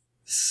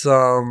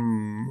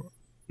some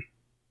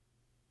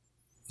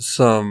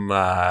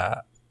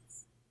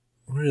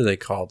what are they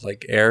called?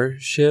 Like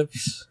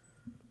airships?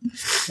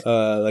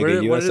 Like What a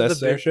are- what are the USS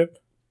big- airship?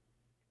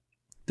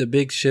 The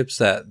big ships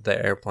that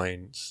the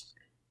airplanes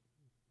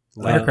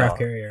Aircraft on.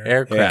 carrier.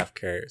 Aircraft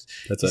carriers.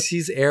 That's He it.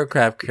 sees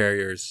aircraft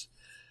carriers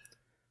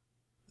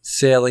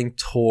sailing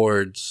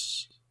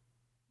towards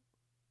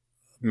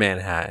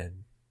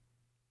Manhattan.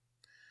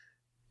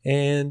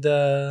 And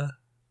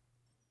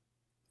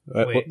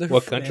Wait,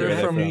 What country They're are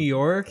they from New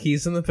York.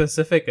 He's in the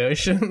Pacific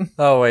Ocean.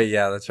 oh wait,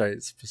 yeah, that's right,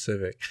 it's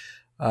Pacific.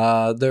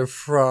 They're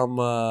from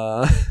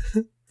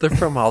they're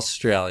from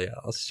Australia.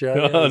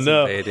 Australia Oh, is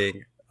no.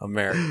 invading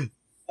America.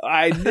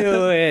 I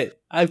knew it.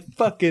 I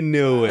fucking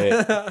knew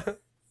it.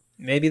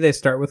 Maybe they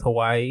start with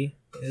Hawaii.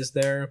 Is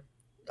there?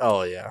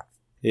 Oh yeah.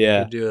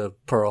 Yeah. They do a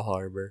Pearl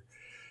Harbor.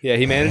 Yeah,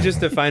 he manages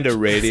to find a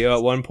radio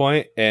at one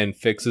point and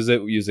fixes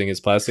it using his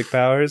plastic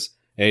powers.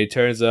 And he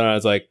turns it on and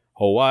it's like,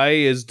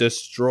 Hawaii is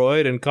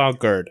destroyed and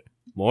conquered.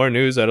 More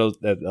news at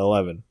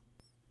 11.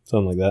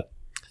 Something like that.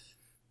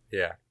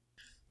 Yeah.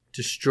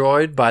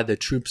 Destroyed by the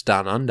troops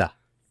down under.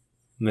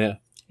 Yeah.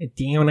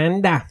 Down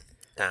under.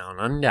 Down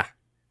under.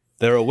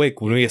 They're awake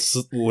when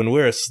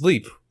we're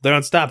asleep. They're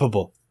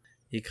unstoppable.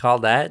 You call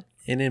that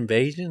an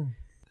invasion?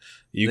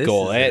 You This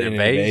call is that an an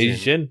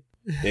invasion?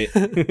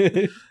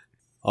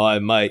 I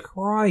might.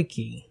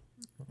 Crikey.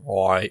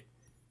 Right.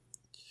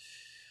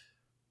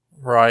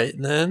 Right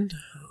then.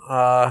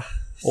 Alright.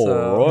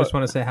 I just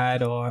want to say hi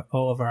to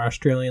all of our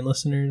Australian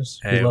listeners.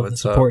 Hey, we love and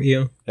what's up? support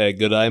you. Hey,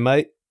 good eye,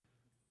 mate.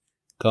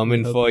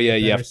 Coming Hope for you you,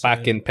 get you better soon.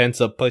 fucking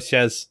pencil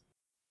pushers.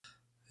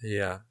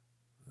 Yeah.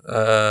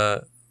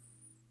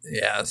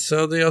 Yeah,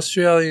 so the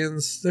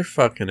Australians, they're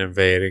fucking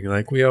invading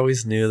like we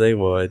always knew they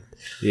would.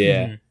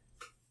 Yeah.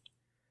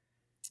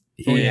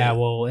 Oh yeah,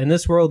 well, in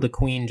this world, the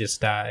Queen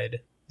just died.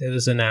 It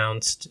was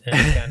announced,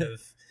 and kind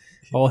of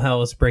all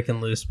hell is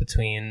breaking loose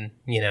between,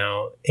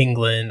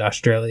 England,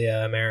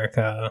 Australia,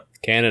 America,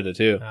 Canada,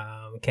 too.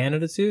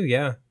 Canada too.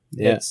 Yeah,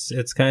 Yeah.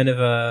 It's kind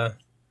of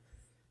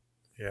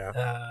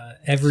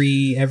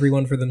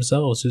everyone for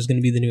themselves. Who's going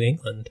to be the New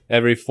England?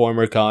 Every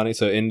former colony,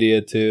 so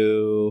India,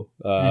 too.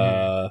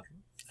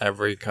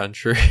 Every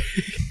country.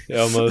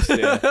 Almost,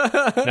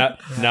 yeah.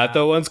 Not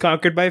the ones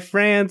conquered by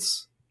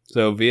France.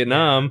 So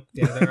Vietnam.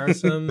 Yeah, there are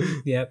some.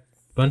 Yep,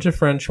 bunch of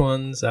French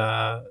ones.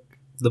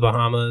 The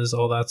Bahamas,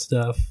 all that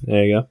stuff.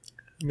 There you go.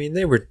 I mean,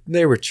 they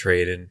were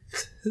trading.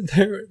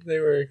 they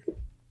were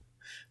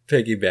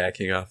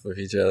piggybacking off of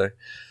each other.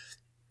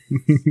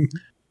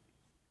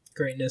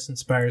 Greatness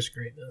inspires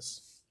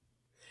greatness.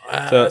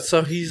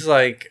 So he's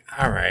like,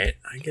 all right,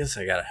 I guess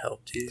I gotta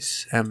help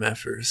these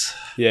MFers.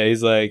 Yeah,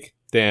 he's like,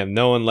 damn,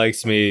 no one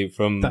likes me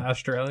from... The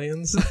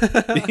Australians.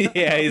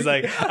 Yeah, he's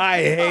like, I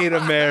hate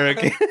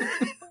America.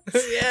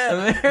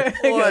 America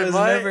Boy, was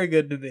my- never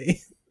good to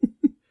me.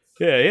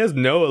 Yeah, he has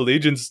no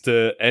allegiance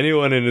to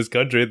anyone in his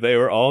country. They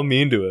were all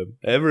mean to him.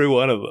 Every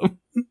one of them.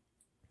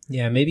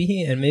 Yeah, maybe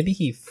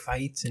he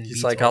fights and He's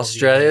beats like, all the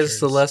Australia's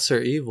the invaders.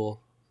 lesser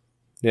evil.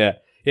 Yeah.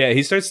 Yeah,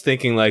 he starts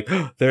thinking like,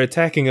 they're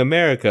attacking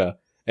America.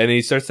 And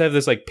he starts to have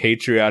this like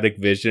patriotic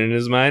vision in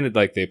his mind.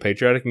 Like the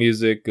patriotic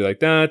music, like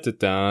da da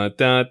da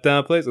da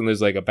da plays, and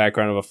there's like a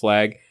background of a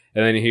flag.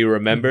 And then he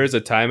remembers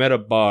a time at a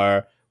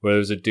bar where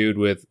there's a dude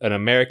with an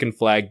American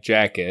flag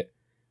jacket.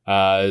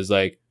 Is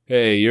like,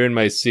 hey, you're in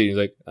my seat. He's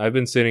like, I've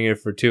been sitting here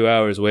for 2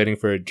 hours waiting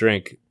for a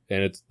drink,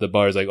 and the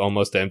bar's like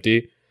almost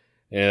empty.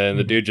 And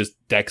the dude just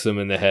decks him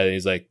in the head, and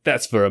he's like,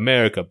 that's for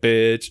America,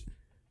 bitch.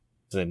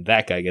 And then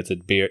that guy gets a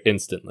beer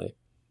instantly.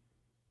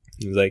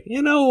 He's like,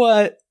 you know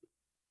what?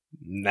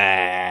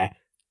 Nah.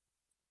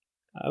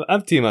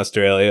 I'm Team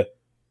Australia.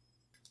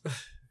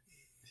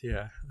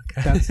 Yeah.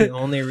 That's the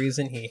only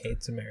reason he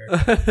hates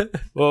America.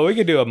 Well, we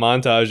could do a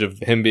montage of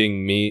him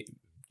being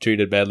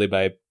treated badly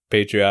by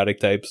patriotic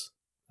types.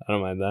 I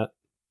don't mind that.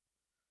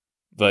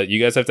 But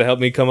you guys have to help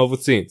me come up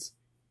with scenes.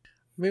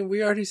 I mean,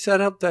 we already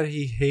set up that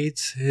he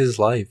hates his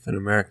life in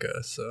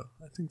America, so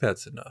I think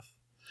that's enough.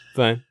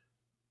 Fine.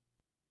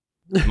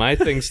 My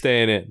thing's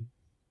staying in.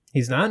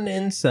 He's not an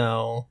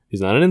incel,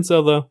 He's not an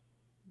incel, though.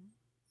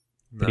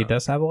 but he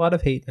does have a lot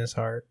of hate in his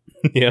heart.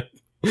 Yeah.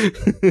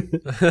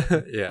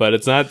 Yeah. But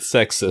it's not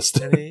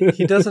sexist. And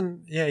he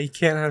doesn't, he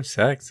can't have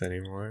sex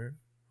anymore.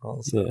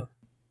 Also.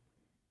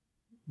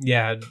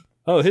 Yeah.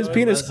 Oh, his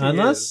penis.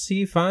 Unless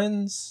he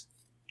finds,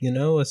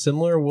 a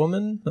similar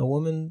woman,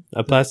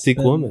 A plastic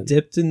been woman.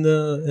 dipped in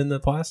the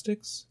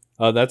plastics.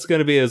 Oh, that's going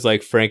to be his,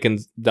 like,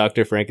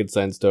 Dr.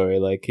 Frankenstein story.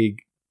 Like, he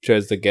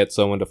tries to get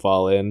someone to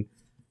fall in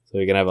so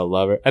he can have a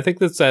lover. I think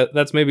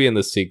that's maybe in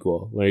the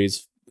sequel, where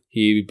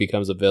he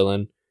becomes a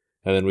villain,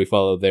 and then we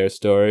follow their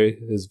story,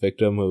 his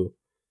victim who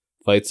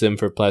fights him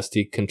for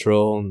plastic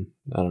control, and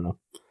I don't know.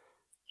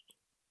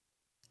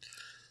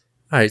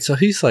 Alright, so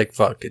he's like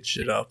fucking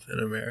shit up in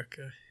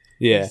America.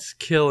 Yeah. He's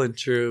killing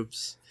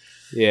troops.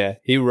 Yeah.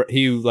 He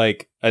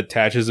like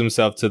attaches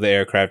himself to the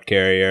aircraft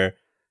carrier,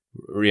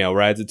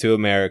 rides it to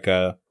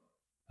America.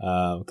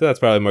 'Cause that's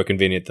probably more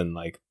convenient than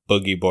like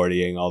boogie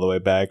boarding all the way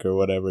back or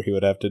whatever he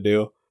would have to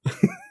do.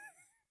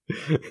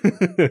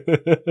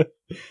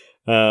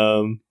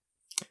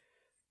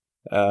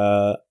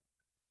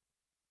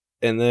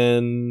 And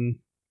then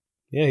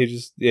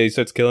he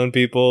starts killing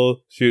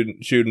people,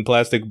 shooting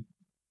plastic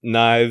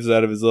knives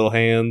out of his little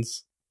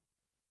hands.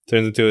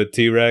 Turns into a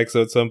T-Rex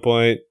at some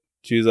point.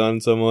 Chews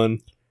on someone.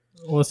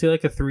 Well, is he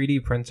like a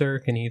 3D printer?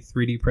 Can he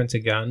 3D print a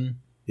gun?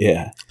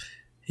 Yeah.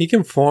 He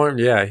can form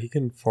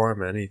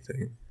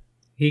anything.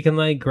 He can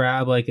like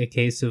grab like a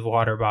case of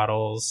water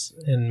bottles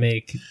and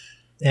make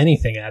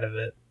anything out of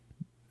it.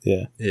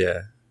 Yeah.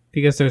 Yeah.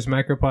 Because there's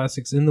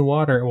microplastics in the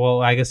water.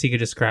 Well, I guess he could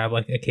just grab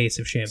like a case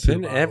of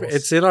shampoo.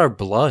 It's in our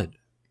blood.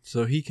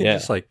 So he can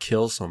just like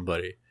kill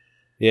somebody.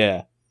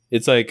 Yeah.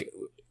 It's like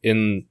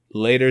in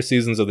later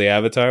seasons of the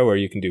Avatar where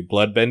you can do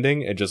blood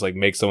bending and just like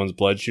make someone's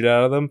blood shoot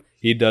out of them.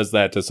 He does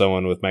that to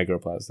someone with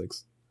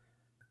microplastics.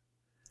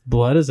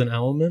 Blood is an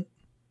element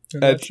in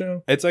that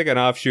show? It's like an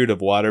offshoot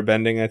of water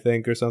bending, I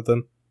think, or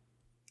something.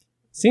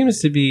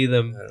 Seems to be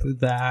the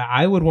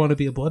I would want to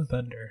be a blood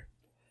bender.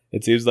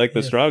 It seems like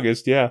the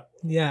strongest, yeah.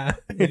 Yeah.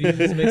 If you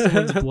just make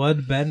someone's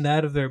blood bend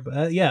out of their...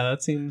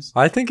 that seems...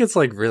 I think it's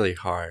like really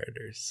hard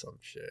or some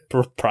shit.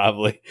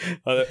 Probably.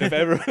 If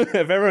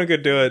everyone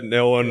could do it,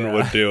 no one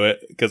would do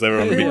it because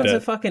everyone would be dead.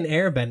 Everyone's a fucking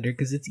airbender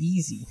because it's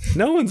easy.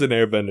 No one's an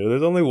airbender.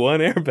 There's only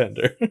one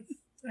airbender.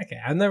 Okay,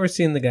 I've never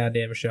seen the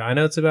goddamn show. I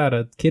know it's about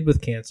a kid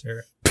with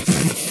cancer.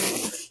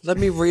 Let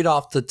me read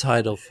off the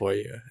title for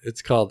you.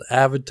 It's called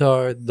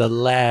Avatar: The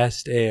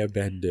Last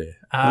Airbender.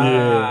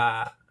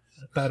 I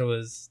thought it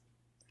was...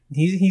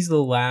 He's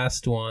the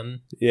last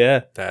one.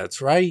 Yeah. That's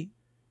right.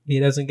 He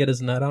doesn't get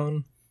his nut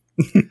on.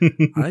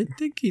 I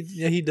think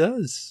he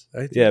does.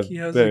 I think he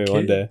has a kid.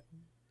 One day.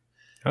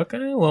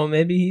 Okay, well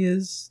maybe he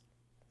is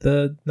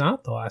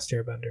not the last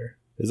airbender.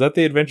 Is that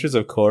the Adventures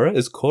of Korra?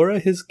 Is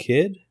Korra his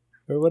kid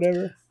or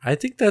whatever? I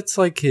think that's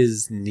like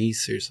his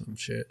niece or some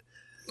shit.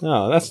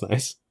 Oh, that's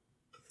nice.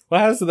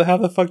 Well, how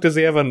the fuck does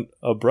he have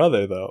a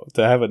brother though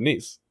to have a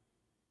niece?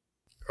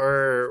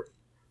 Or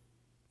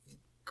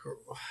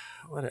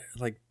what?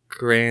 Like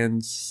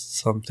grand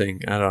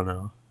something? I don't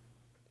know.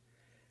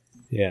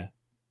 Yeah.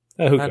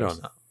 Who cares? I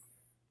don't know.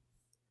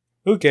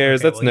 Who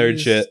cares? That's nerd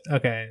shit.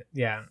 Okay,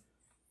 yeah.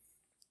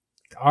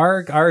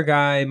 Our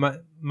guy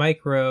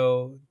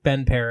Micro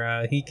Ben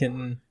Para, he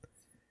can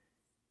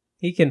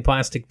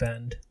plastic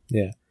bend.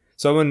 Yeah.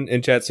 Someone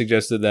in chat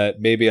suggested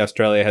that maybe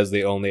Australia has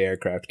the only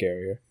aircraft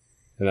carrier,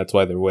 and that's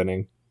why they're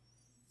winning.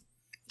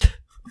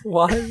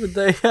 Why would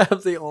they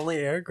have the only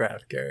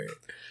aircraft carrier?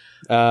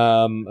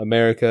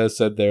 America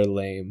said they're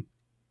lame.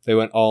 They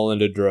went all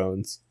into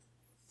drones.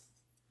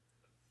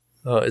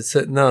 Oh,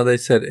 they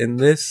said in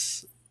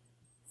this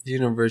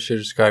universe you're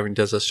describing,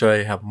 does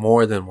Australia have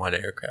more than one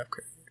aircraft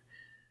carrier?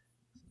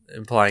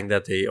 Implying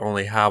that they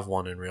only have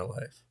one in real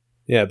life.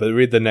 Yeah, but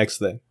read the next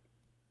thing.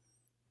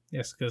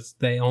 Yes, because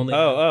they only...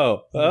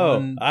 Oh,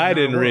 I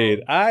didn't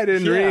read.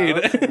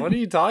 What are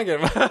you talking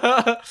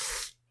about?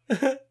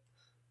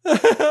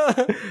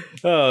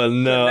 Oh,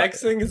 no. The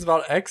next thing is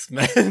about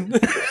X-Men.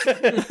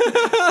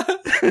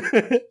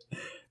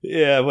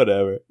 Yeah,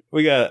 whatever.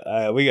 We got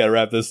to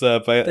wrap this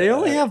up. They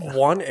only have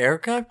one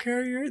aircraft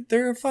carrier?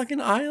 They're a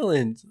fucking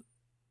island.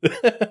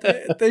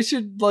 they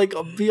should like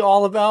be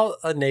all about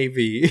a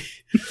navy.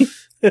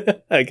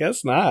 I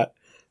guess not.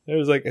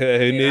 There's like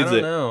who needs I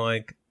don't know.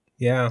 Like,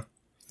 yeah.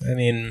 I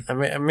mean,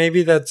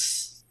 maybe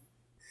that's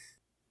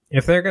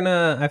if they're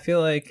gonna. I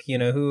feel like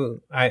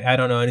who. I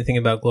don't know anything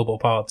about global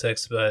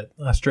politics, but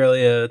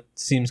Australia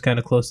seems kind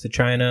of close to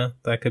China.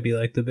 That could be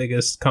like the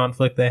biggest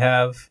conflict they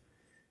have,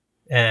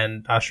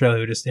 and Australia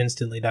would just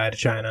instantly die to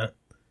China.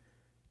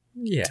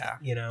 Yeah,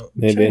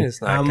 maybe.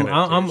 China's not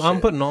I'm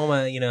putting all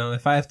my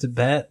if I have to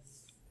bet,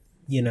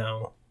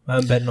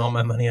 I'm betting all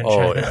my money on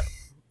China. Yeah.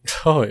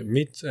 Oh, it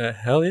meets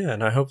hell yeah,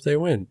 and I hope they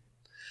win.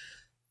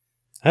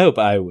 I hope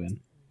I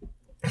win.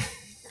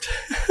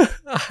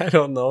 I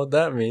don't know what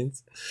that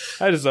means.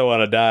 I just don't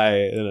want to die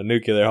in a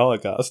nuclear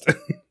holocaust.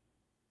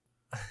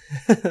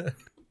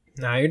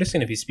 Nah, you're just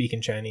going to be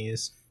speaking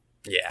Chinese.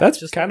 Yeah. That's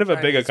just kind of a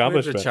big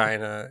accomplishment. Move to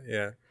China,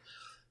 yeah.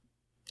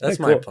 That's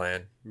my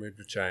plan. Move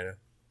to China.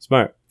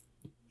 Smart.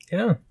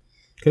 Yeah.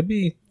 Could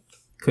be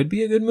a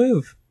good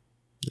move.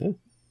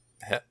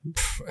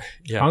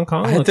 Yeah, Hong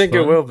Kong I looks think it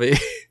fun. will be.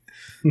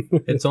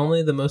 It's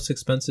only the most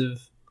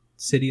expensive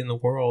city in the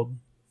world.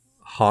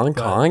 Hong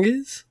Kong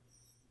is?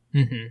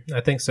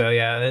 I think so.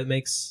 Yeah, it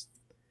makes.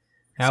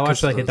 I It's watched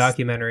 'cause like a those-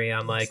 documentary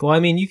on like. Well, I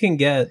mean, you can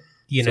get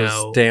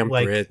Those damn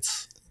like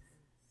Brits.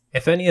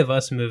 if any of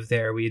us moved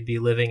there, we'd be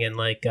living in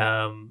like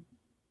a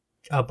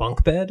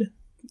bunk bed.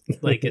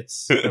 Like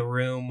it's a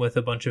room with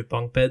a bunch of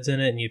bunk beds in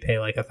it, and you pay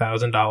like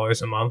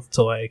 $1,000 a month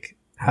to like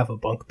have a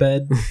bunk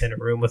bed in a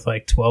room with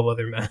like 12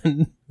 other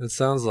men. It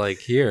sounds like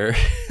here.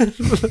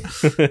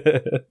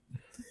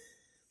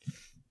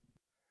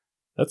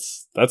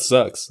 That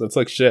sucks. That's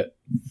like shit.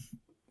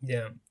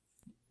 Yeah,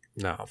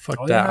 No, fuck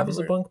all you that. have is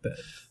a bunk bed.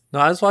 No,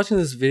 I was watching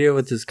this video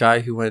with this guy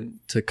who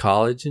went to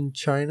college in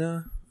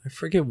China. I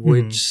forget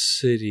which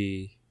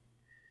city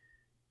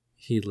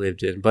he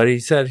lived in, but he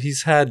said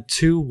he's had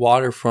 2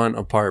 waterfront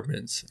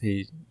apartments.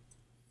 He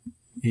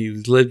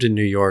lived in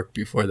New York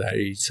before that.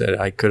 He said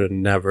I could have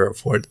never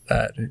afforded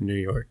that in New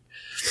York.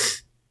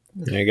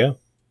 There you go.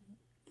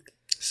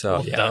 So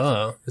Well, yeah,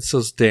 duh. it's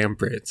those damn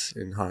Brits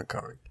in Hong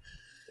Kong.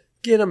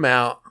 Get them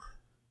out.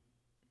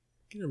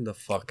 Get them the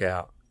fuck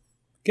out.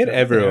 Get They're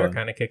everyone.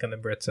 kind of kicking the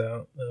Brits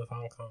out of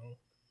Hong Kong.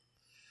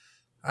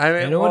 I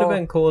mean, And it would have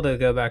been cool to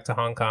go back to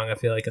Hong Kong. I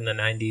feel like in the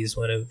 90s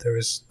when there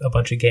was a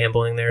bunch of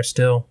gambling there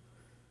still.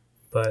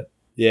 But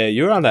Yeah,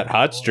 you were on that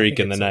hot I streak think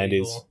in the it's 90s.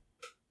 illegal.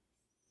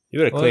 You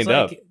would have Well, it's cleaned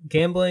up. like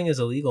gambling is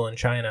illegal in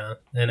China,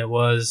 and it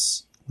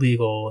was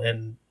legal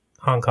in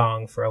Hong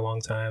Kong for a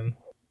long time.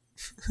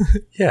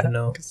 yeah, But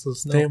no, because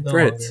those no, damn no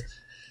Brits. longer.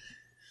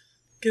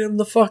 Get them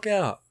the fuck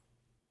out.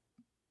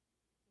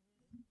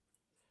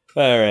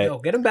 All right. No,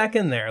 get them back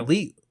in there.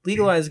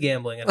 Legalize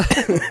gambling. What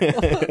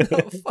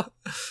the fuck?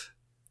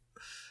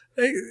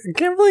 Hey,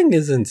 gambling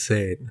is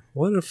insane.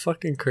 What a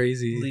fucking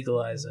crazy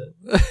Legalize it.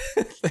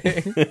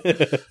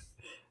 thing.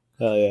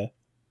 Hell yeah.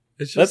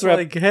 It's Let's just wrap-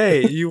 like,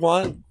 hey, you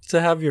want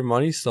to have your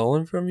money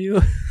stolen from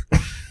you?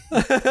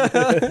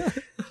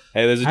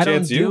 Hey, there's a I don't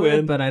chance you do win.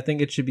 it, but I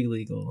think it should be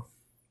legal.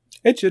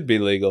 It should be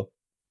legal.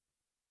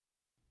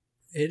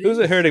 Who's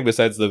it hurting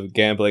besides the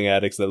gambling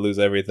addicts that lose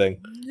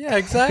everything? Yeah,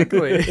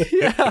 exactly.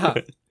 Yeah.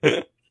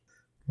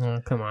 Oh,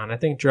 come on. I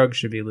think drugs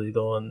should be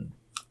legal, and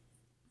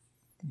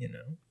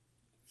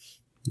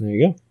There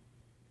you go.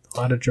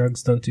 a lot of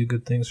drugs don't do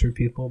good things for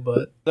people,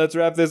 but Let's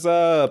wrap this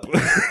up.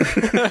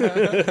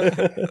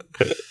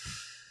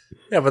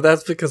 Yeah, but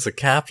that's because of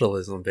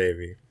capitalism,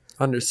 baby.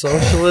 Under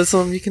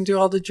socialism, you can do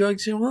all the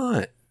drugs you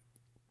want.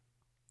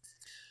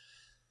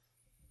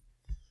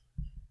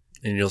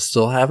 And you'll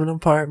still have an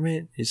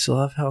apartment. You still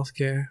have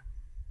healthcare.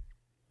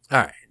 All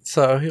right.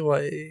 So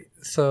he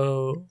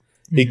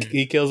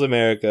kills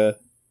America.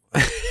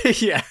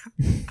 yeah.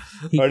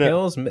 he Or no.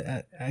 kills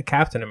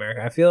Captain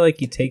America. I feel like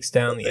he takes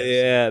down the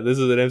Yeah, this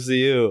is an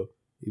MCU.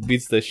 He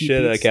beats the shit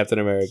out of beats- Captain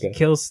America. He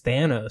kills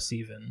Thanos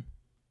even.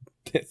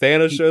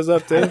 Thanos shows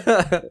up too.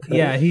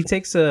 Yeah, he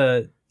takes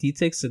a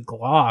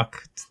Glock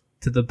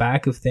to the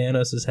back of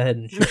Thanos' head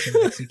and shoots him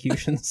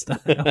execution style.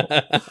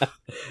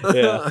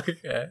 Yeah,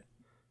 Okay.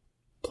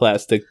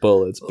 plastic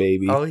bullets,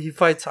 baby. Oh, he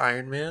fights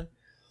Iron Man?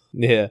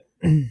 Yeah,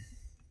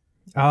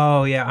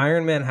 Oh yeah,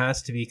 Iron Man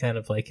has to be kind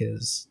of like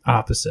his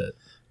opposite.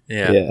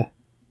 Yeah.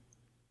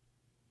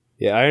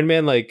 yeah. Iron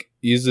Man like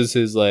uses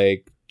his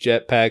like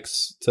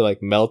jetpacks to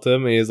like melt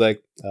him, and he's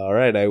like, "All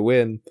right, I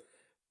win."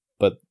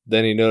 But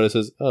then he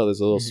notices, oh,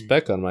 there's a little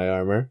speck on my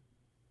armor.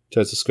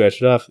 Tries to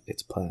scratch it off.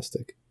 It's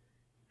plastic.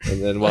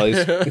 And then while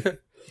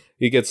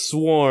he gets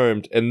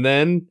swarmed and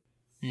then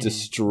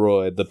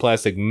destroyed. The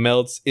plastic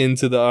melts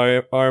into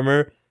the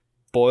armor,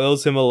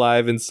 boils him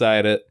alive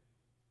inside it,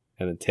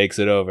 and then takes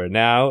it over.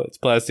 Now it's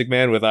Plastic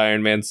Man with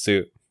Iron Man's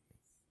suit.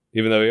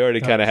 Even though he already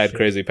kind of had shit.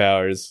 crazy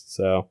powers,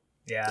 so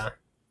Yeah,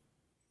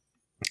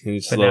 and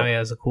he's but slow. now he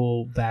has a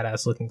cool,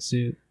 badass looking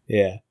suit.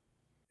 Yeah.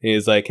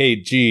 He's like, hey,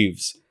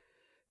 Jeeves,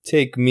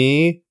 take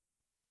me.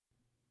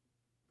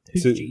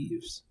 Who's So-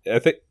 Jeeves?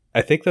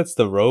 I think that's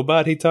the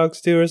robot he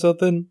talks to or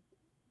something.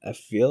 I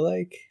feel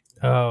like.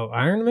 Oh,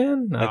 Iron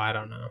Man? No, I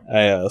don't know.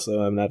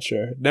 I'm not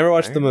sure. Never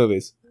watched the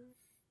movies.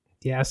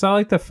 Yeah, I saw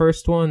like the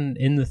first one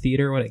in the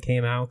theater when it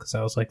came out because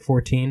I was like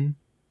 14.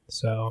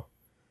 So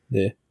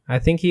Yeah. I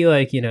think he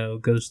like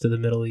goes to the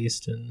Middle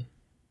East and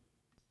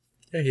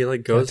Yeah, he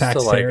like goes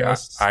Attacks to like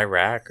terrorists.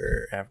 Iraq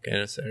or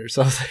Afghanistan or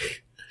something.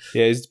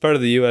 Yeah, he's part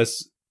of the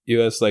US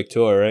like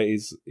tour, right?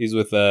 He's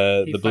with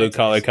the Blue fights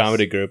Collar ISIS.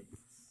 Comedy Group.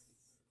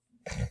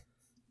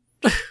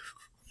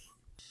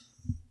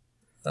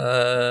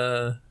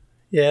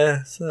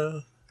 Yeah,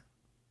 so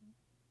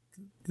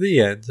the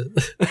end.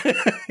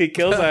 He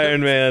kills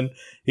Iron Man.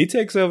 He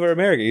takes over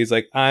America. He's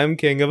like, I'm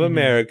king of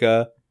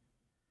America.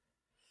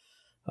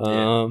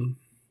 There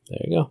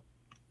you go.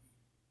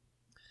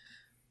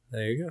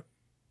 There you go.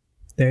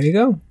 there you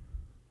go.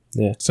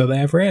 Yeah. So they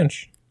have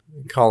ranch.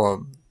 Call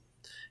him.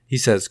 He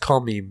says, "Call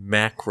me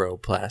Macro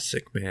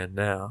Plastic Man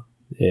now."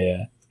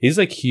 Yeah. He's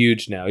like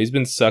huge now. He's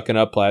been sucking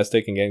up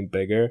plastic and getting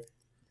bigger.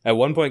 At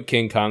one point,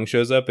 King Kong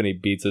shows up and he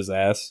beats his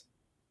ass.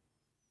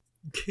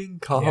 King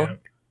Kong. Yeah.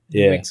 It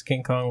Yeah. makes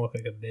King Kong look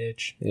like a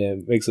bitch. Yeah,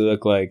 it makes it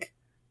look like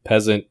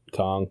peasant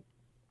Kong.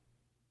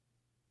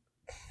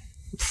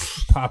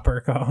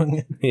 Popper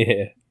Kong.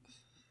 Yeah.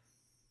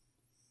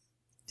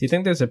 Do you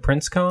think there's a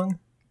Prince Kong?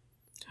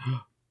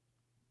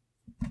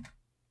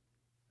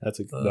 That's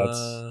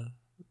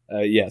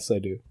yes, I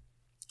do.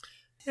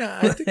 Yeah,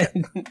 I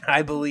think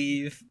I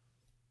believe.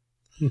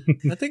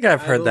 I think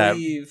I've heard that.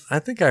 believe. I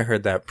think I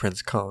heard that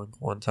Prince Kong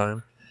one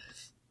time.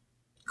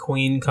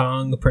 Queen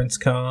Kong, Prince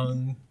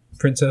Kong,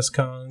 Princess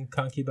Kong,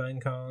 Concubine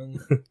Kong,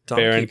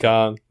 Baron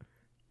Kong.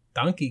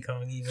 Donkey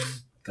Kong, even.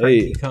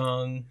 Hey. Cranky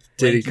Kong,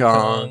 Diddy Lanky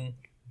Kong.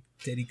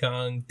 Diddy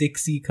Kong,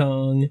 Dixie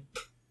Kong.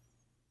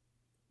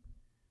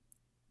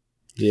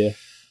 Yeah.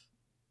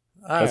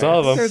 That's right. all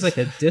of them. There's like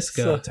a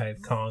disco So-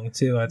 type Kong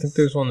too. I think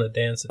there's one that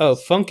dances. Oh,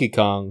 Funky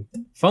Kong.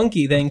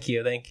 Funky, thank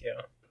you.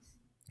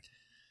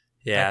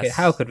 Yeah. Okay,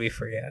 how could we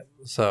forget?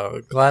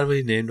 So glad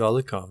we named all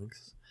the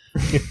Kongs.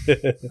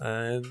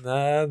 And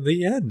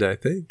the end, I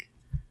think.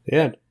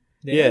 Yeah.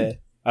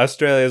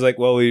 Australia's like,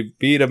 well, we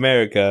beat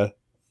America,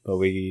 but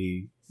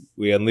we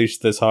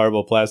unleashed this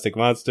horrible plastic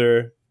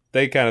monster.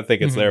 They kind of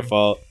think it's their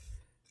fault.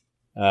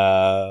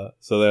 So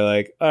they're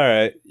like, all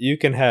right, you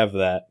can have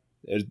that.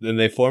 And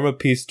they form a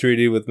peace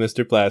treaty with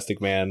Mr. Plastic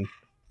Man,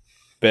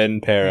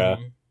 Ben Para.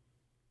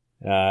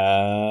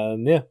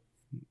 Yeah.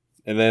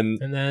 And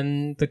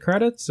then the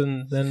credits,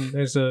 and then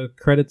there's a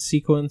credit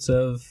sequence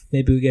of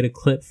maybe we get a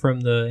clip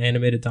from the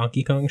animated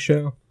Donkey Kong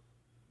show.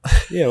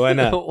 yeah, why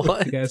not?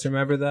 What? You guys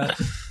remember that?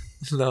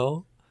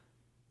 No.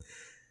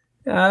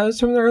 Yeah, it was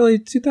from the early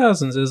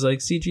 2000s. It was like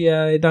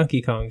CGI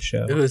Donkey Kong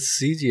show. It was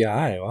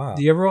CGI. Wow.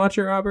 Do you ever watch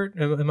it, Robert?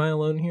 Am I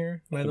alone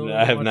here? Am I the only I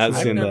one have that not watches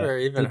I've seen it? that. never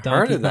even The heard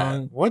Donkey of that.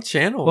 Kong- What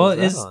channel Well, was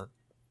that it's- on?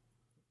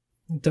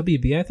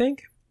 WB, I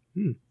think.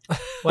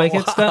 Like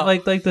it's got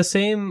like the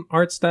same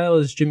art style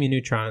as Jimmy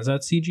Neutron. Is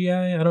that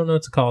CGI? I don't know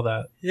what to call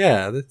that.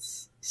 Yeah,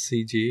 that's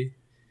CG.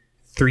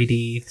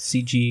 3D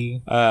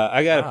CG.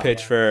 I got a Wow.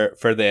 pitch for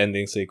the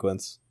ending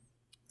sequence.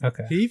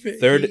 Okay. He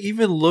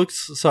even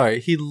looks. Sorry,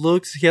 he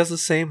has the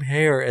same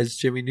hair as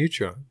Jimmy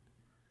Neutron.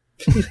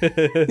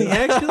 He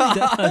actually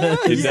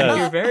does. He does.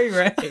 You're very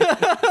right.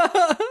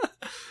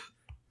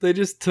 They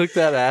just took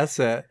that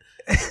asset.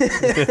 Put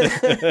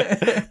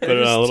it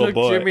on a little took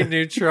boy. Jimmy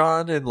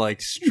Neutron and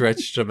like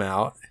stretched him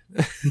out.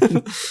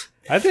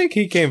 I think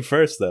he came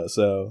first though,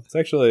 so it's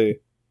actually.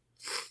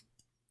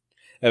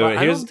 Anyway, But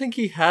I don't think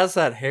he has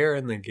that hair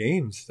in the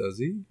games, does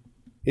he?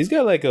 he's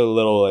got like a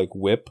little like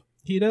whip.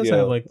 He does Yeah.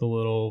 have like the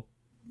little,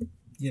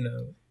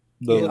 Little,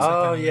 Yeah, it's like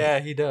Oh a- yeah,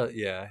 he does.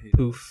 Yeah,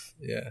 poof.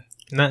 yeah.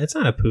 No, it's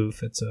not a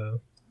poof. It's a,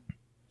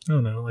 I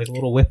don't know, like a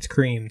little whipped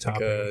cream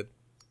topping.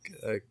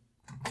 A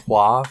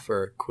quaff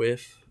or a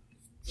quiff.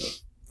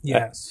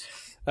 Yes.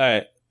 All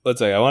right, let's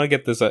say I want to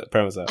get this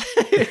premise out.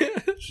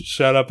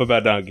 Shut up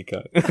about Donkey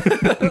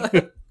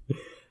Kong.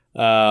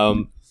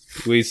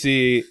 We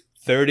see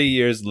 30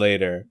 years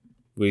later,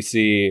 we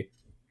see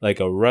like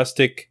a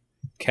rustic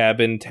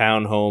cabin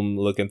townhome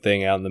looking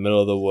thing out in the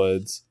middle of the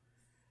woods.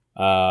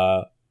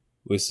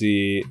 We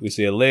see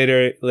a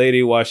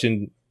lady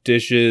washing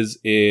dishes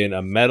in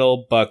a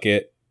metal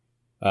bucket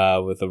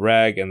with a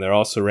rag, and they're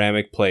all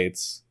ceramic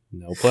plates,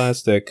 no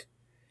plastic.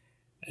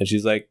 And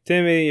she's like,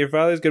 Timmy, your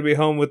father's gonna be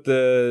home with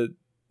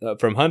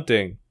from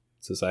hunting.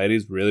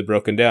 Society's really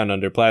broken down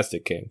under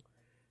Plastic King.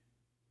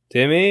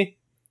 Timmy,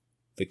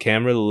 the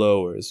camera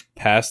lowers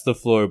past the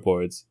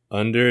floorboards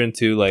under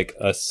into like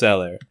a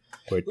cellar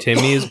where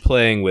Timmy is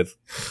playing with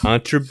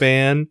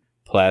contraband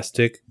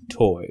plastic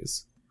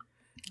toys.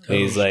 And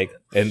he's like,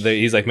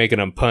 he's like making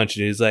him punch,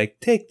 and he's like,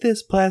 "Take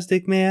this,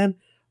 Plastic Man.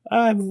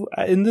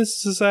 In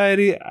this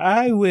society,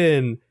 I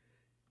win."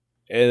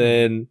 And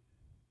then,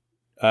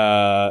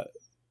 the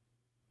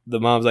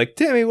mom's like,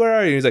 "Timmy, where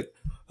are you?" He's like,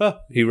 "Oh."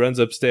 He runs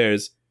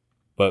upstairs,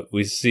 but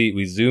we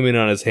zoom in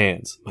on his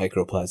hands.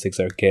 Microplastics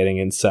are getting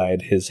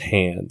inside his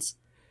hands,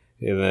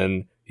 and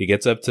then he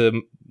gets up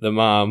to the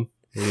mom.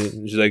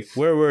 And she's like,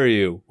 "Where were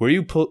you? Were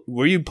you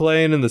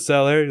playing in the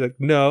cellar?" He's like,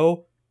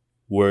 "No."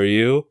 "Were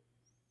you?"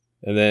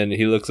 And then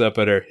he looks up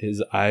at her.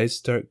 His eyes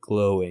start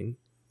glowing.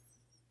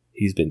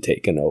 He's been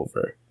taken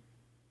over.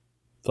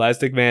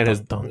 Plastic Man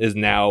is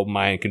now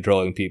mind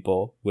controlling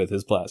people with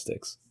his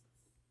plastics.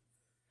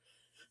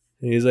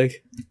 And he's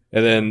like,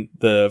 and then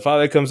the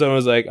father comes home and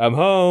is like, "I'm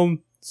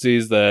home."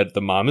 Sees that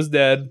the mom is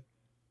dead,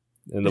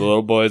 and the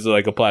little boy is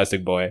like a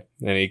plastic boy,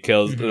 and he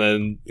kills. And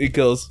then he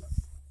kills.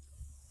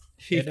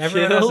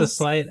 Everyone has a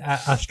slight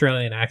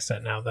Australian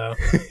accent now, though.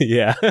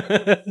 Yeah.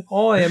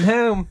 Oh, I am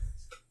home.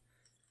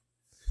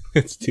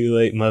 It's too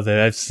late,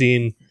 mother. I've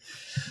seen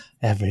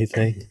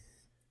everything.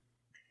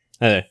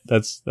 Anyway,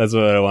 that's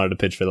what I wanted to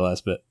pitch for the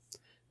last bit.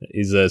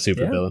 He's a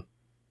super villain.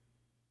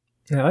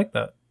 I like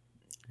that.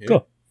 Yeah,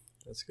 Cool.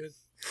 that's good.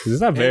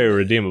 He's not very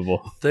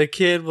redeemable. The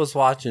kid was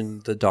watching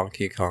the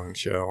Donkey Kong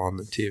show on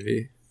the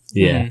TV.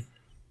 Yeah.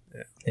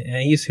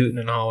 Yeah, he's hooting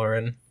and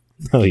hollering.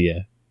 Oh, yeah.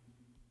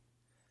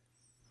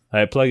 All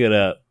right, plug it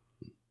up.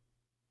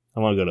 I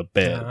want to go to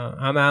bed.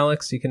 I'm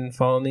Alex. You can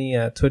follow me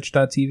at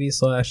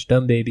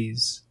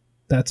twitch.tv/dumbbabies.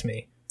 That's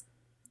me.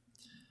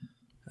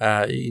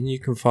 And you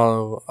can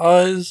follow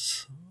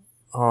us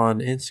on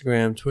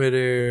Instagram,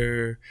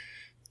 Twitter,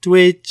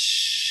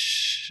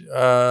 Twitch,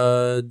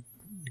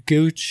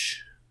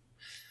 Gooch.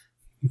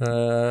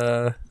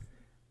 I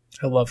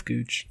love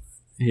Gooch.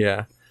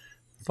 Yeah.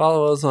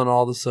 Follow us on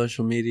all the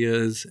social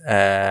medias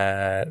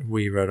at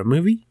We Wrote a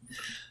Movie.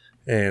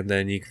 And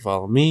then you can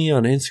follow me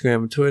on Instagram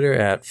and Twitter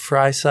at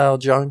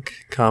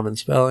FryStyleJunk, common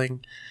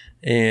spelling.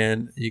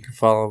 And you can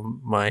follow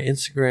my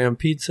Instagram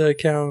pizza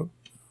account,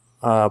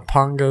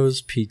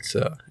 Pongo's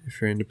Pizza,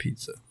 if you're into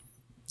pizza.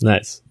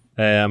 Nice.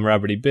 Hey, I'm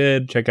Robert E.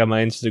 Bid. Check out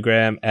my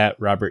Instagram at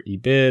Robert E.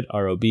 Bid,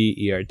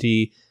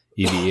 RobertEbEid.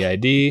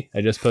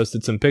 I just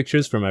posted some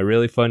pictures from my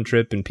really fun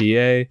trip in PA.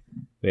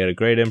 We had a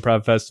great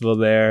improv festival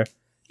there.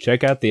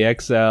 Check out the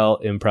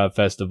XL Improv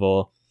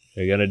Festival.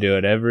 They're going to do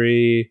it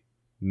every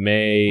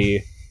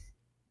May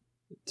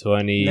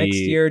 20... Next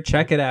year,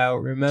 check it out.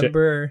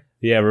 Remember...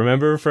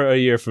 remember for a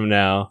year from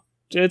now.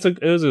 It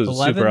was a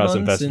super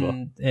awesome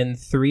festival. And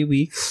 3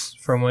 weeks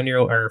from when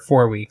you're... Or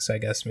 4 weeks, I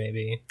guess,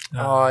 maybe.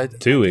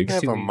 2 weeks.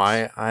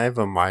 I have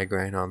a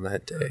migraine on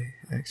that day,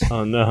 actually.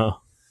 Oh, no.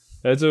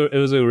 It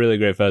was a really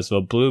great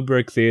festival. Blue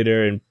Brick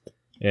Theater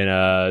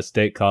in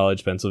State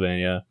College,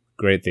 Pennsylvania.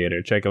 Great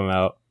theater. Check them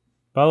out.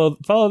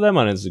 Follow them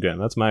on Instagram.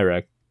 That's my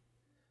rec.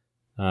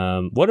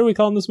 What are we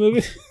calling this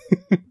movie?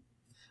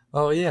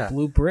 Oh yeah,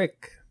 Blue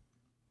Brick.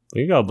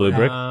 We can call it Blue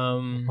Brick.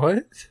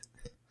 What?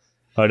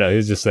 Oh no, he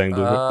was just saying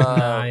Blue Brick.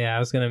 Yeah, I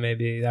was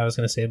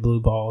gonna say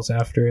Blue Balls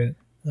after it.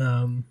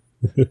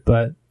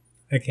 But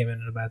I came in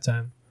at a bad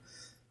time.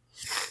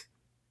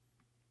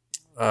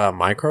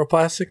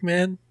 Microplastic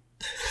Man.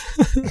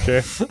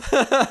 Sure.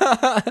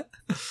 But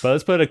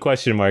let's put a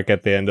question mark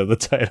at the end of the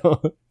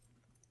title.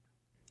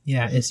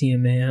 Yeah, is he a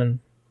man?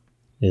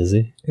 Is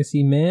he? Is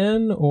he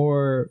man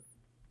or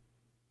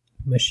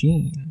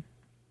machine?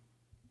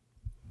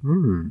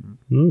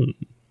 There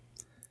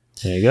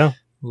you go.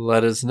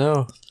 Let us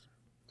know.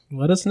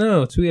 Let us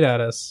know. Tweet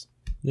at us.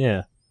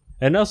 Yeah.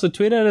 And also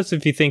tweet at us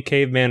if you think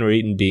cavemen were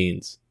eating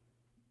beans.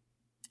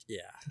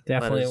 Yeah.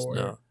 Definitely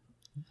were.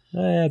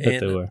 I bet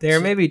they were. They were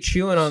maybe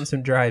chewing on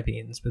some dry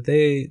beans, but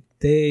they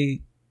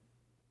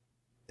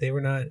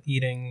were not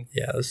eating.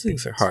 Yeah, those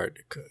things are hard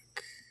to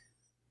cook.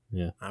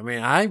 Yeah. I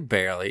mean, I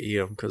barely eat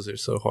them because they're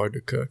so hard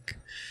to cook.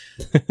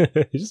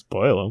 You just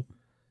boil them.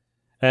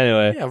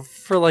 Anyway. Yeah,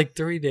 for like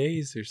 3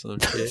 days or some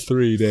shit.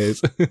 3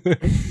 days.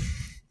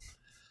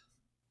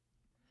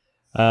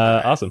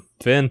 Awesome.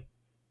 Finn.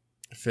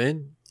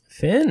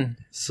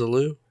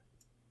 Salute.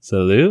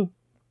 Salute.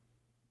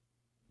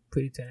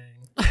 Pretty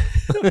tang.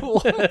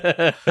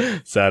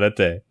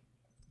 Sarate.